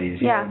personalities,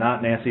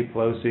 not Nancy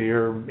Pelosi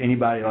or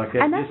anybody like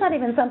that. And that's not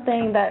even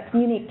something that's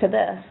unique to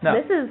this.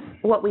 No. This is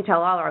what we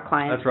tell all our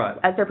clients. That's right.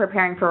 As they're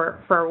preparing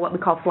for what we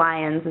call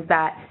fly-ins, is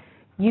that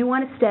you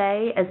want to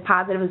stay as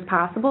positive as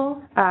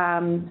possible.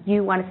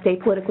 You want to stay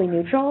politically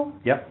neutral.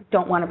 Yep.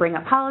 Don't want to bring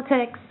up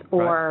politics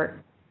or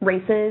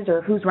races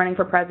or who's running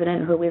for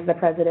president and who is the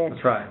president.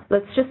 That's right.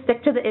 Let's just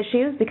stick to the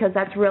issues because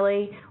that's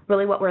really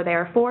what we're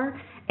there for.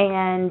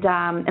 And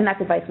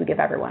that's advice we give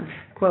everyone.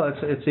 Well,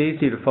 it's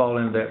easy to fall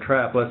into that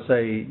trap. Let's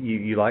say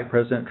you like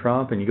President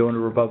Trump and you go into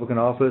Republican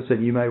office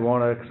and you may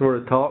want to sort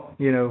of talk,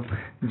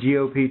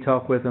 GOP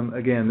talk with them.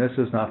 Again, this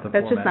is not the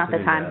format. That's just not the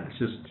time. That.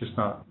 It's just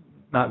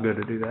not good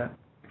to do that.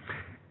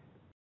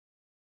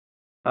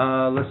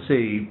 Let's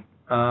see.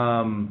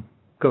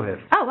 Go ahead.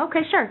 Oh,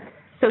 okay, sure.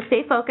 So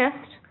stay focused.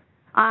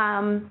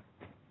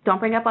 Don't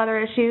bring up other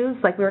issues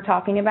like we were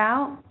talking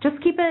about.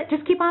 Just keep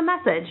on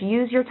message.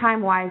 Use your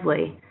time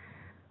wisely.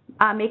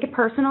 Make it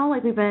personal,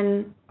 like we've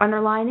been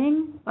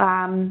underlining.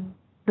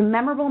 The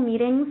memorable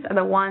meetings are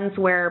the ones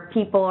where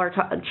people are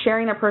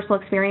sharing their personal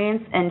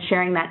experience and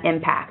sharing that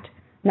impact,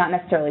 not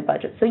necessarily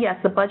budget. So yes,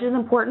 the budget is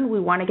important. We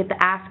want to get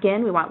the ask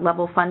in. We want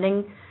level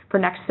funding for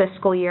next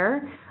fiscal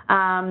year.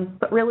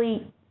 But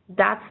really,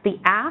 that's the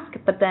ask,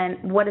 but then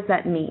what does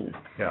that mean?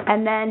 Yeah.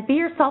 And then be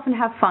yourself and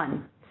have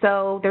fun.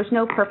 So there's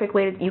no perfect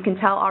way you can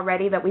tell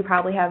already that we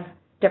probably have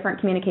different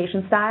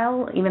communication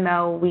style, even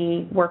though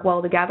we work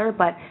well together,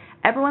 but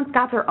everyone's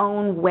got their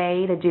own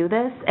way to do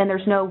this, and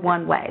there's no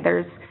one way.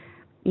 There's,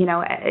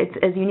 it's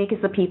as unique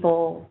as the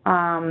people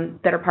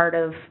that are part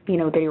of,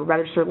 they're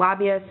registered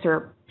lobbyists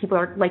or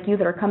people like you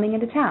that are coming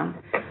into town.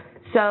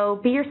 So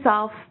be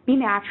yourself, be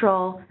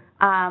natural,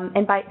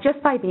 and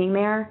just by being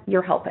there,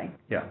 you're helping.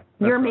 Yeah.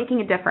 You're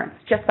making a difference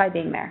just by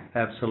being there.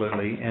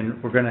 Absolutely.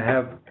 And we're going to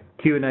have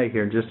Q&A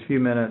here in just a few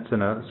minutes,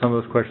 and some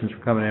of those questions are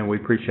coming in. We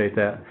appreciate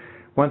that.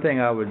 One thing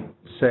I would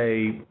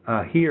say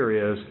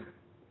here is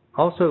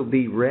also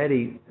be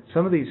ready.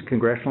 Some of these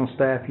congressional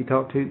staff you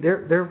talk to,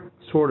 they're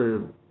sort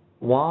of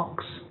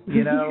wonks,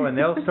 and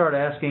they'll start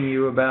asking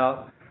you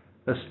about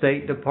a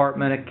State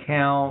Department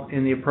account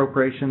in the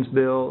appropriations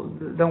bill.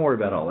 Don't worry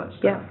about all that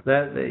stuff. Yeah.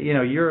 That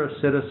you're a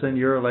citizen,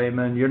 you're a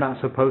layman, you're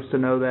not supposed to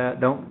know that.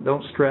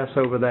 Don't stress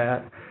over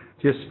that.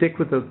 Just stick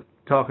with the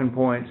talking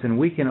points, and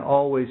we can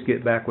always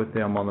get back with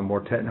them on the more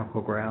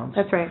technical grounds.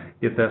 That's right.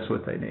 If that's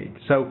what they need.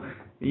 So,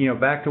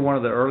 back to one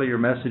of the earlier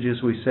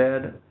messages we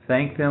said,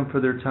 thank them for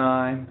their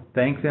time,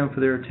 thank them for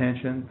their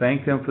attention,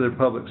 thank them for their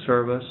public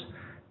service,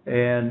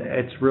 and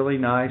it's really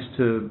nice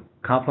to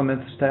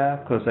compliment the staff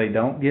because they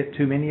don't get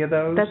too many of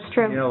those. That's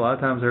true. A lot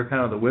of times they're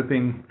kind of the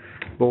whipping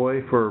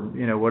boy for,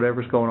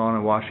 whatever's going on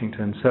in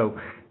Washington. So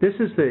this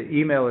is the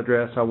email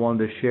address I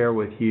wanted to share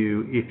with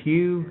you. If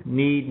you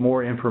need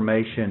more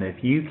information,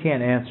 if you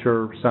can't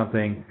answer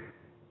something,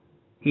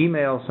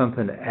 email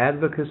something to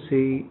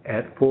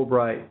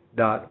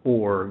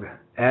advocacy@fulbright.org,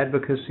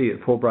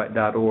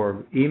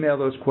 advocacy@fulbright.org. Email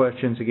those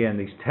questions. Again,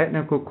 these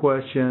technical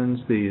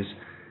questions, these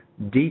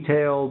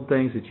detailed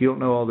things that you don't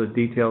know all the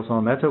details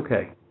on, that's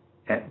okay.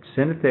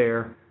 Send it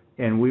there,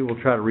 and we will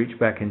try to reach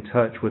back in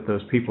touch with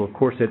those people. Of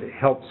course, it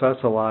helps us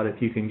a lot if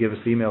you can give us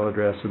the email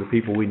address of the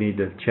people we need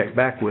to check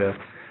back with.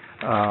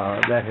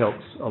 That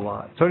helps a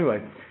lot. So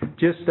anyway,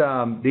 just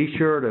be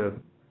sure to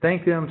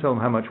thank them, tell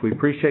them how much we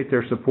appreciate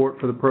their support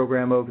for the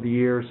program over the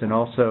years, and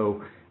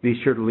also be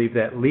sure to leave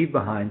that leave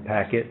behind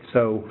packet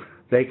so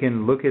they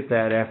can look at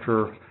that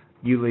after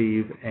you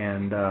leave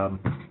and,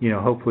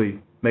 hopefully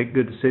make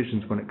good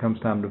decisions when it comes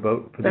time to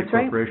vote for the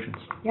appropriations.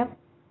 Right. Yep.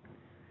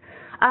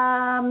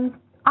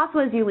 Also,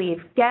 as you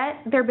leave,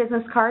 get their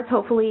business cards.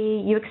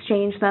 Hopefully you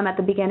exchange them at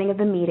the beginning of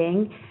the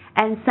meeting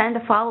and send a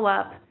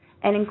follow-up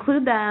and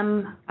include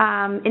them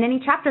in any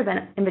chapter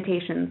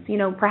invitations.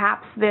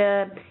 Perhaps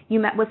you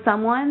met with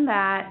someone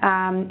that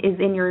is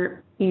in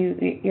you're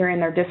in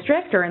their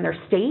district or in their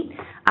state.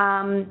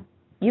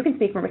 You can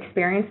speak from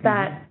experience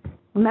that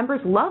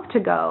members love to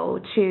go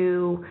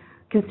to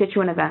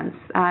constituent events.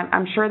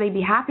 I'm sure they'd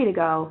be happy to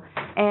go.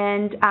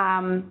 And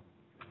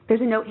there's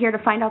a note here to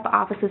find out the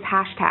office's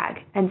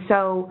hashtag. And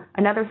so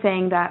another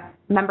thing that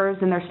members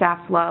and their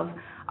staffs love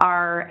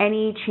are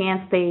any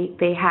chance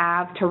they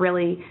have to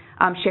really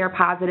share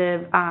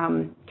positive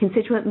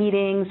constituent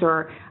meetings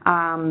or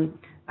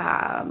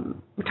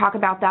talk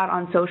about that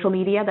on social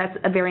media. That's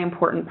a very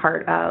important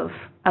part of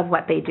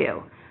what they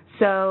do.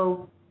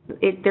 So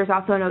there's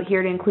also a note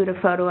here to include a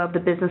photo of the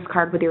business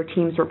card with your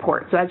team's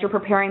report. So as you're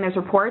preparing those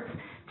reports,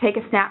 take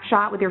a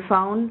snapshot with your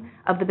phone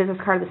of the business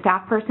card of the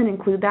staff person,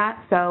 include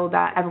that so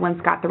that everyone's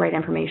got the right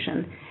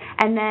information.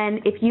 And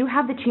then if you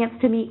have the chance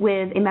to meet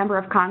with a member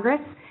of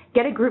Congress,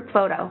 get a group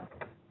photo.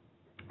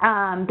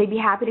 They'd be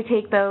happy to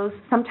take those.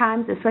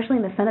 Sometimes, especially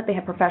in the Senate, they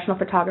have professional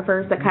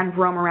photographers that kind of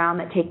roam around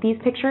that take these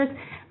pictures.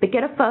 But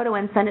get a photo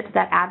and send it to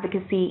that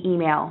advocacy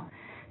email.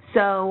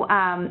 So,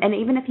 and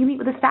even if you meet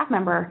with a staff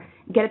member,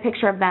 get a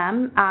picture of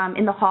them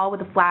in the hall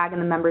with a flag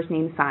and the member's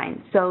name signed.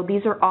 So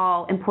these are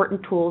all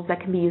important tools that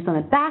can be used on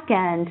the back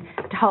end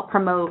to help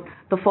promote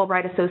the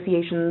Fulbright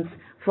Association's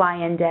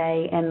Fly-In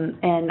Day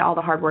and all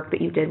the hard work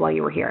that you did while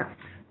you were here.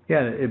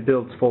 Yeah, it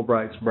builds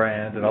Fulbright's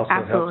brand. It also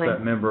helps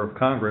that member of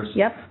Congress,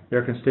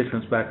 their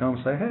constituents back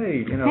home say,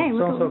 hey,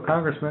 so-and-so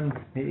congressman,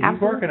 he's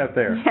working up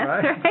there,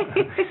 right?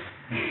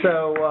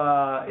 So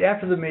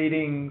after the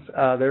meetings,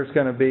 there's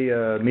going to be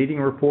a meeting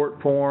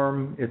report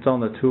form. It's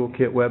on the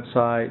Toolkit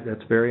website.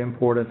 That's very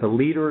important. The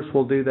leaders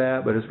will do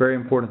that, but it's very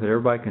important that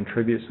everybody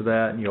contributes to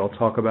that, and you all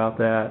talk about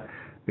that.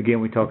 Again,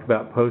 we talked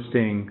about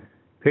posting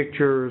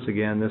pictures.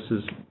 Again, this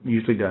is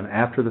usually done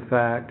after the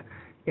fact.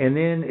 And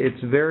then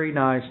it's very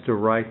nice to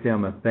write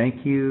them a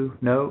thank you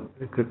note.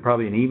 It could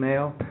probably an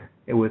email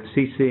with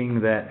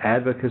CCing that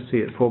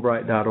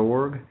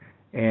advocacy@fulbright.org.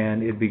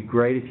 And it'd be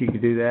great if you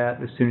could do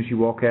that as soon as you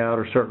walk out,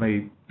 or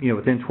certainly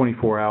within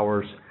 24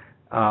 hours.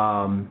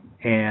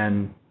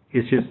 And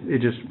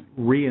it just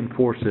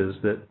reinforces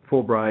that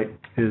Fulbright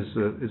is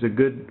a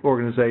good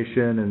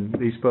organization, and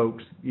these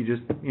folks,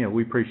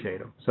 we appreciate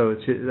them. So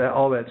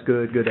all that's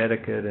good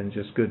etiquette, and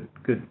just good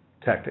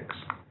tactics.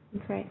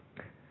 That's right.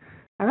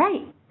 All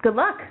right. Good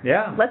luck.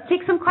 Yeah. Let's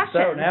take some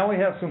questions. So now we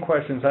have some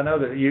questions. I know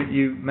that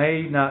you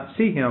may not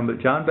see him, but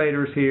John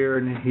Bader's here,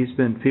 and he's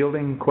been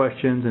fielding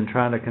questions and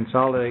trying to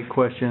consolidate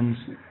questions,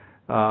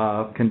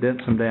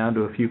 condense them down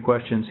to a few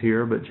questions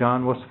here. But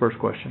John, what's the first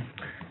question?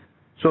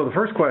 So the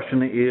first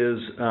question is,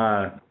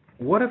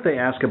 what if they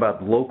ask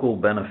about local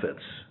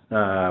benefits?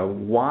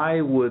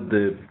 Why would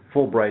the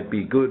Fulbright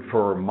be good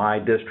for my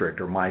district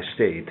or my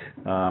state?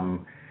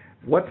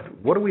 What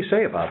do we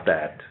say about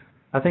that?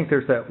 I think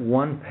there's that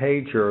one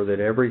pager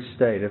that every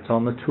state, it's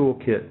on the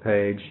toolkit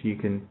page. You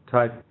can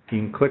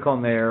click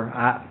on there.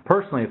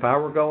 Personally, if I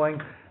were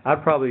going,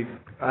 I'd probably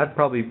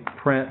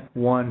print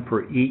one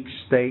for each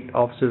state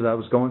offices I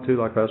was going to.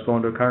 Like if I was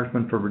going to a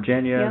congressman for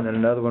Virginia, yep, and then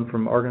another one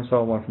from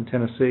Arkansas, one from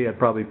Tennessee, I'd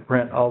probably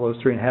print all those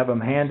three and have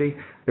them handy.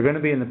 They're going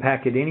to be in the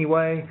packet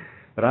anyway,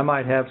 but I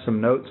might have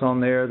some notes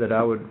on there that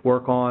I would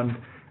work on,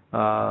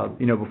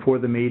 before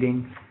the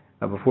meeting,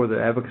 before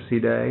the advocacy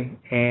day.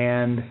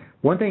 And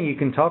one thing you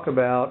can talk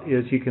about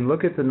is you can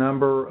look at the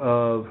number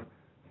of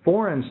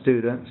foreign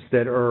students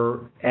that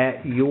are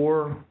at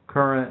your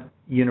current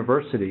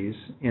universities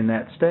in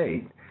that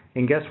state.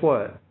 And guess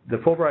what? The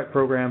Fulbright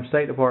program,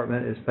 State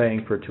Department is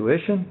paying for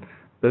tuition.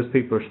 Those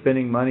people are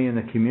spending money in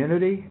the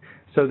community.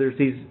 So there's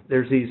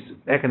these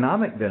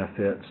economic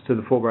benefits to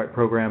the Fulbright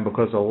program,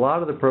 because a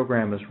lot of the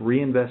program is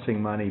reinvesting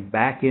money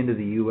back into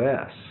the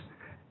U.S.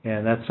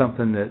 And that's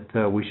something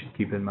that we should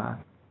keep in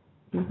mind.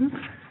 Mm-hmm.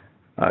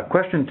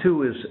 Question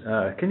 2 is,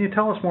 can you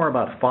tell us more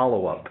about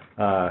follow-up?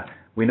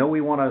 We know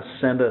we want to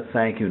send a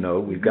thank you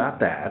note. We've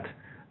got that.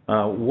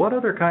 What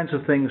other kinds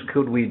of things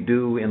could we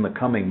do in the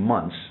coming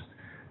months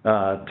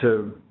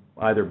to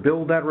either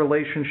build that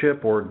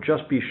relationship or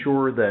just be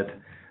sure that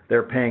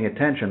they're paying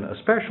attention,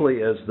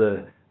 especially as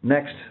the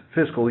next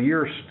fiscal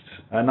year,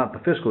 not the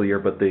fiscal year,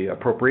 but the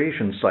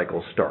appropriation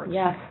cycle starts?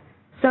 Yes.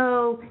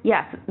 So,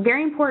 yes,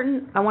 very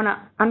important. I want to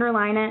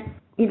underline it.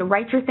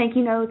 Write your thank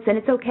you notes, and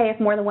it's okay if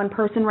more than one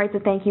person writes a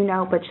thank you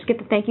note, but just get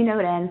the thank you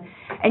note in.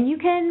 And you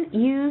can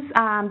use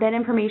that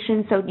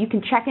information so you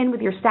can check in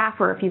with your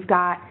staffer if you've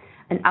got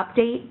an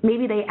update.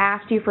 Maybe they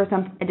asked you for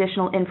some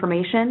additional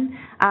information.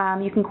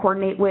 You can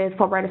coordinate with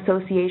Fulbright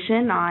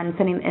Association on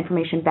sending the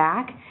information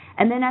back.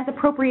 And then as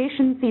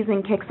appropriation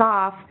season kicks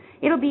off,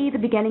 it'll be the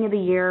beginning of the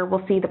year.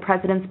 We'll see the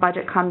president's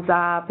budget comes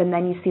up, and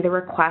then you see the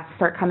requests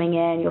start coming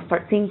in. You'll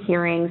start seeing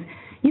hearings.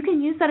 You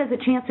can use that as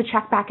a chance to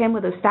check back in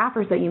with those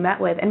staffers that you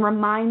met with and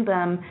remind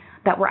them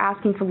that we're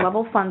asking for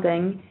level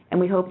funding, and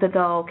we hope that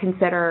they'll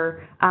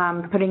consider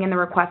putting in the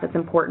request that's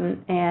important,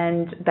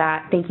 and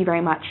that thank you very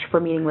much for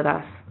meeting with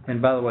us.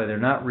 And by the way, they're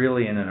not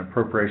really in an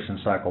appropriation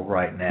cycle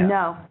right now.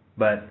 No.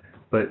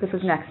 But this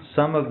is next.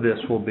 Some of this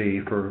will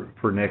be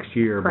for next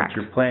year. Correct.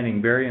 But you're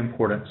planting very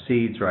important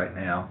seeds right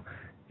now,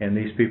 and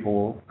these people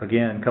will,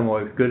 again, come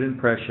away with good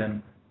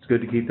impression. It's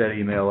good to keep that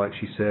email, like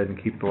she said,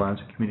 and keep the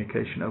lines of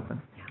communication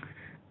open.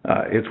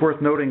 It's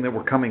worth noting that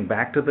we're coming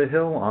back to the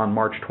Hill on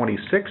March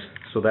 26th,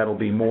 so that'll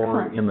be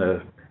more in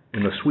the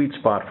sweet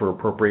spot for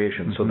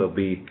appropriation, mm-hmm. So there'll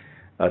be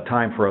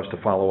time for us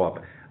to follow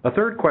up. A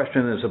third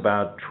question is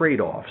about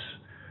trade-offs.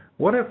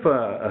 What if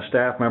a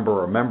staff member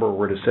or a member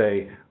were to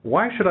say,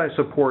 why should I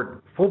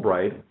support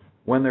Fulbright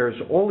when there's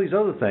all these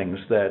other things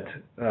that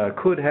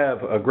could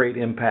have a great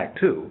impact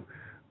too,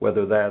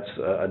 whether that's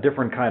a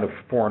different kind of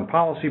foreign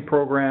policy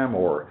program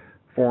or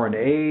foreign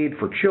aid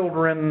for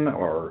children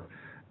or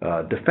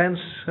defense?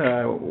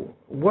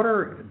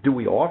 Do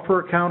we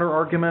offer a counter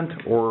argument,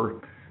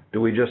 or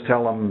do we just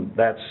tell them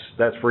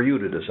that's for you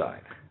to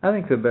decide? I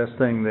think the best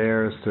thing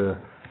there is to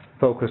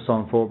focus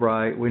on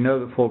Fulbright. We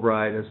know that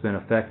Fulbright has been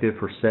effective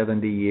for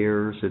 70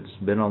 years.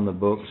 It's been on the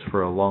books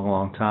for a long,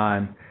 long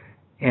time.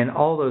 And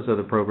all those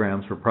other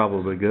programs were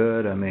probably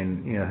good. I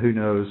mean, who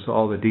knows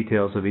all the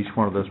details of each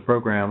one of those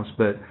programs,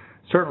 but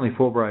certainly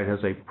Fulbright has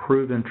a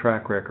proven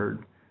track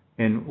record.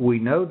 And we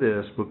know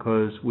this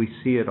because we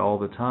see it all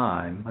the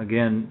time.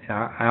 Again,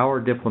 our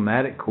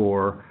diplomatic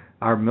corps,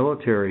 our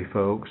military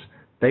folks,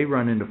 they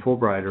run into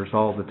Fulbrighters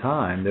all the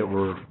time that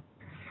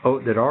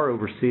are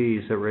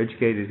overseas, that were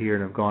educated here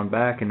and have gone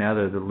back, and now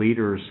they're the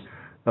leaders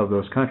of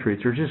those countries.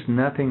 There's just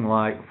nothing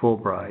like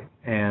Fulbright.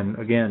 And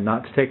again,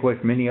 not to take away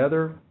from any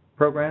other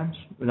programs,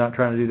 we're not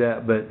trying to do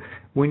that, but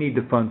we need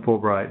to fund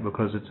Fulbright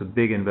because it's a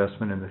big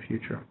investment in the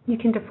future. You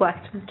can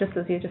deflect, just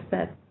as you just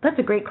said. That's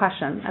a great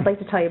question. I'd like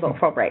to tell you about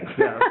Fulbright.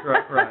 Yeah,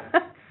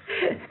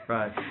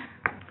 right.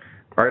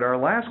 All right, our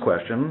last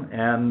question,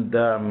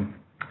 and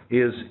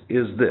is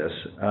this.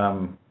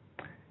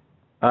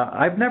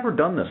 I've never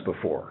done this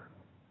before.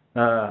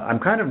 I'm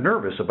kind of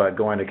nervous about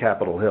going to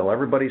Capitol Hill.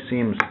 Everybody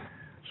seems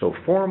so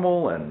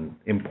formal and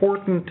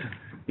important.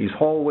 These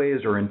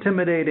hallways are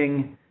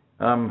intimidating.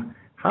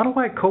 How do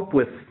I cope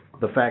with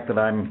the fact that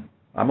I'm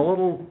a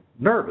little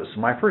nervous?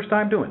 My first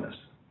time doing this.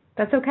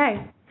 That's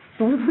okay.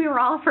 We were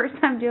all first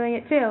time doing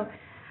it too.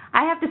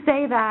 I have to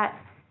say that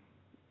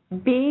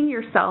being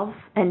yourself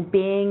and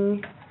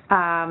being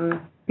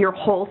your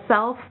whole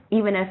self,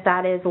 even if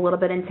that is a little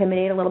bit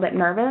intimidating, a little bit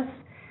nervous,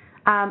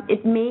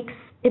 it makes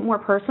it more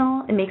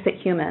personal, it makes it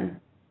human.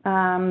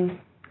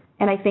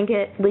 And I think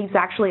it leaves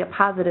actually a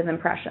positive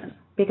impression,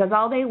 because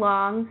all day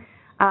long,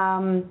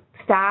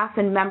 staff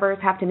and members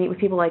have to meet with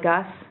people like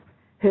us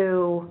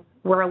who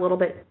were a little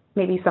bit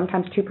maybe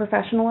sometimes too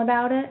professional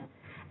about it.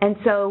 And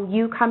so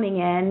you coming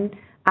in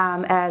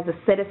as a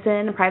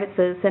citizen, a private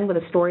citizen with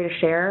a story to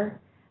share,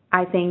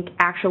 I think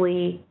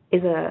actually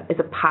is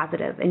a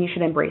positive, and you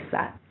should embrace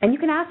that. And you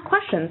can ask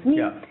questions. I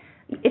mean,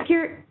 if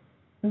you're,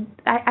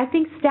 I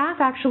think staff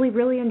actually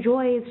really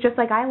enjoys, just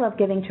like I love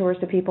giving tours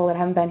to people that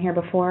haven't been here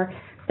before,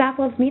 staff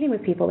loves meeting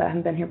with people that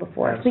haven't been here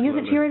before. Absolutely. So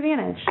use it to your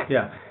advantage.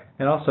 Yeah,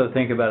 and also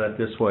think about it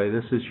this way.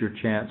 This is your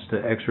chance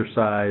to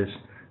exercise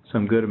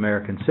some good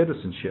American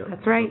citizenship.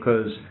 That's right.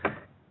 Because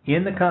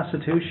in the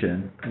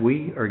Constitution,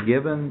 we are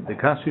given the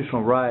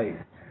constitutional right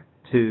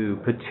to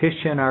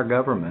petition our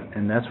government,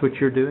 and that's what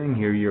you're doing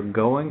here. You're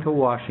going to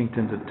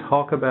Washington to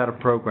talk about a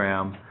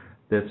program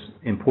that's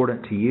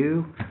important to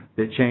you,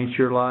 that changed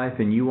your life,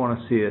 and you want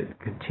to see it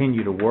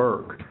continue to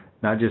work,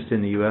 not just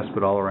in the U.S.,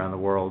 but all around the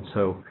world.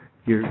 So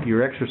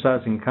you're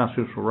exercising a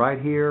constitutional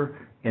right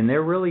here, and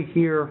they're really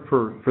here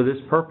for this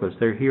purpose.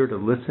 They're here to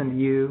listen to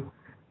you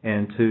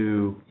and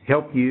to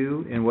help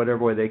you in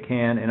whatever way they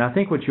can. And I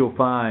think what you'll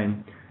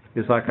find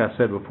is, like I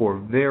said before,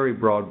 very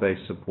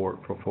broad-based support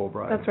for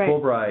Fulbright. That's right.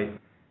 Fulbright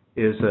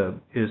is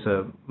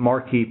a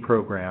marquee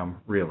program,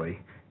 really.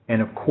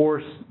 And of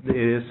course, it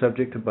is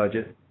subject to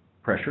budget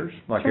pressures,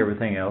 like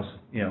everything else.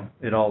 You know,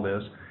 it all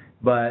is.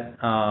 But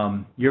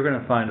you're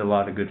going to find a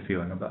lot of good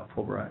feeling about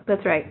Fulbright.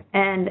 That's right.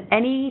 And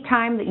any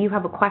time that you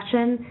have a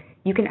question,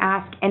 you can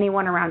ask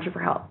anyone around you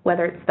for help,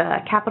 whether it's the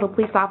Capitol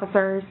Police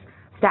officers,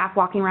 staff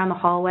walking around the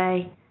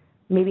hallway,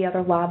 maybe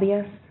other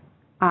lobbyists.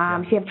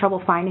 If you have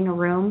trouble finding a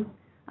room,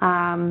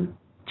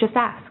 just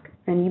ask.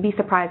 And you'd be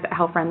surprised at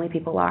how friendly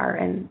people are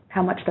and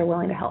how much they're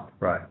willing to help.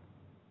 Right.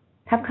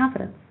 Have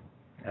confidence.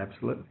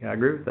 Absolutely. I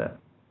agree with that.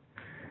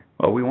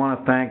 Well, we want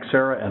to thank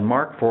Sarah and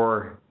Mark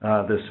for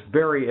this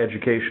very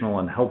educational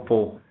and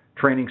helpful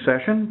training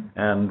session,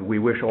 and we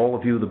wish all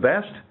of you the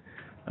best.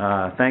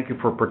 Thank you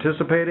for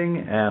participating,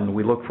 and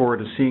we look forward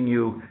to seeing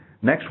you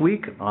next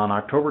week on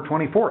October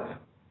 24th.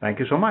 Thank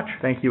you so much.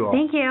 Thank you all.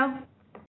 Thank you.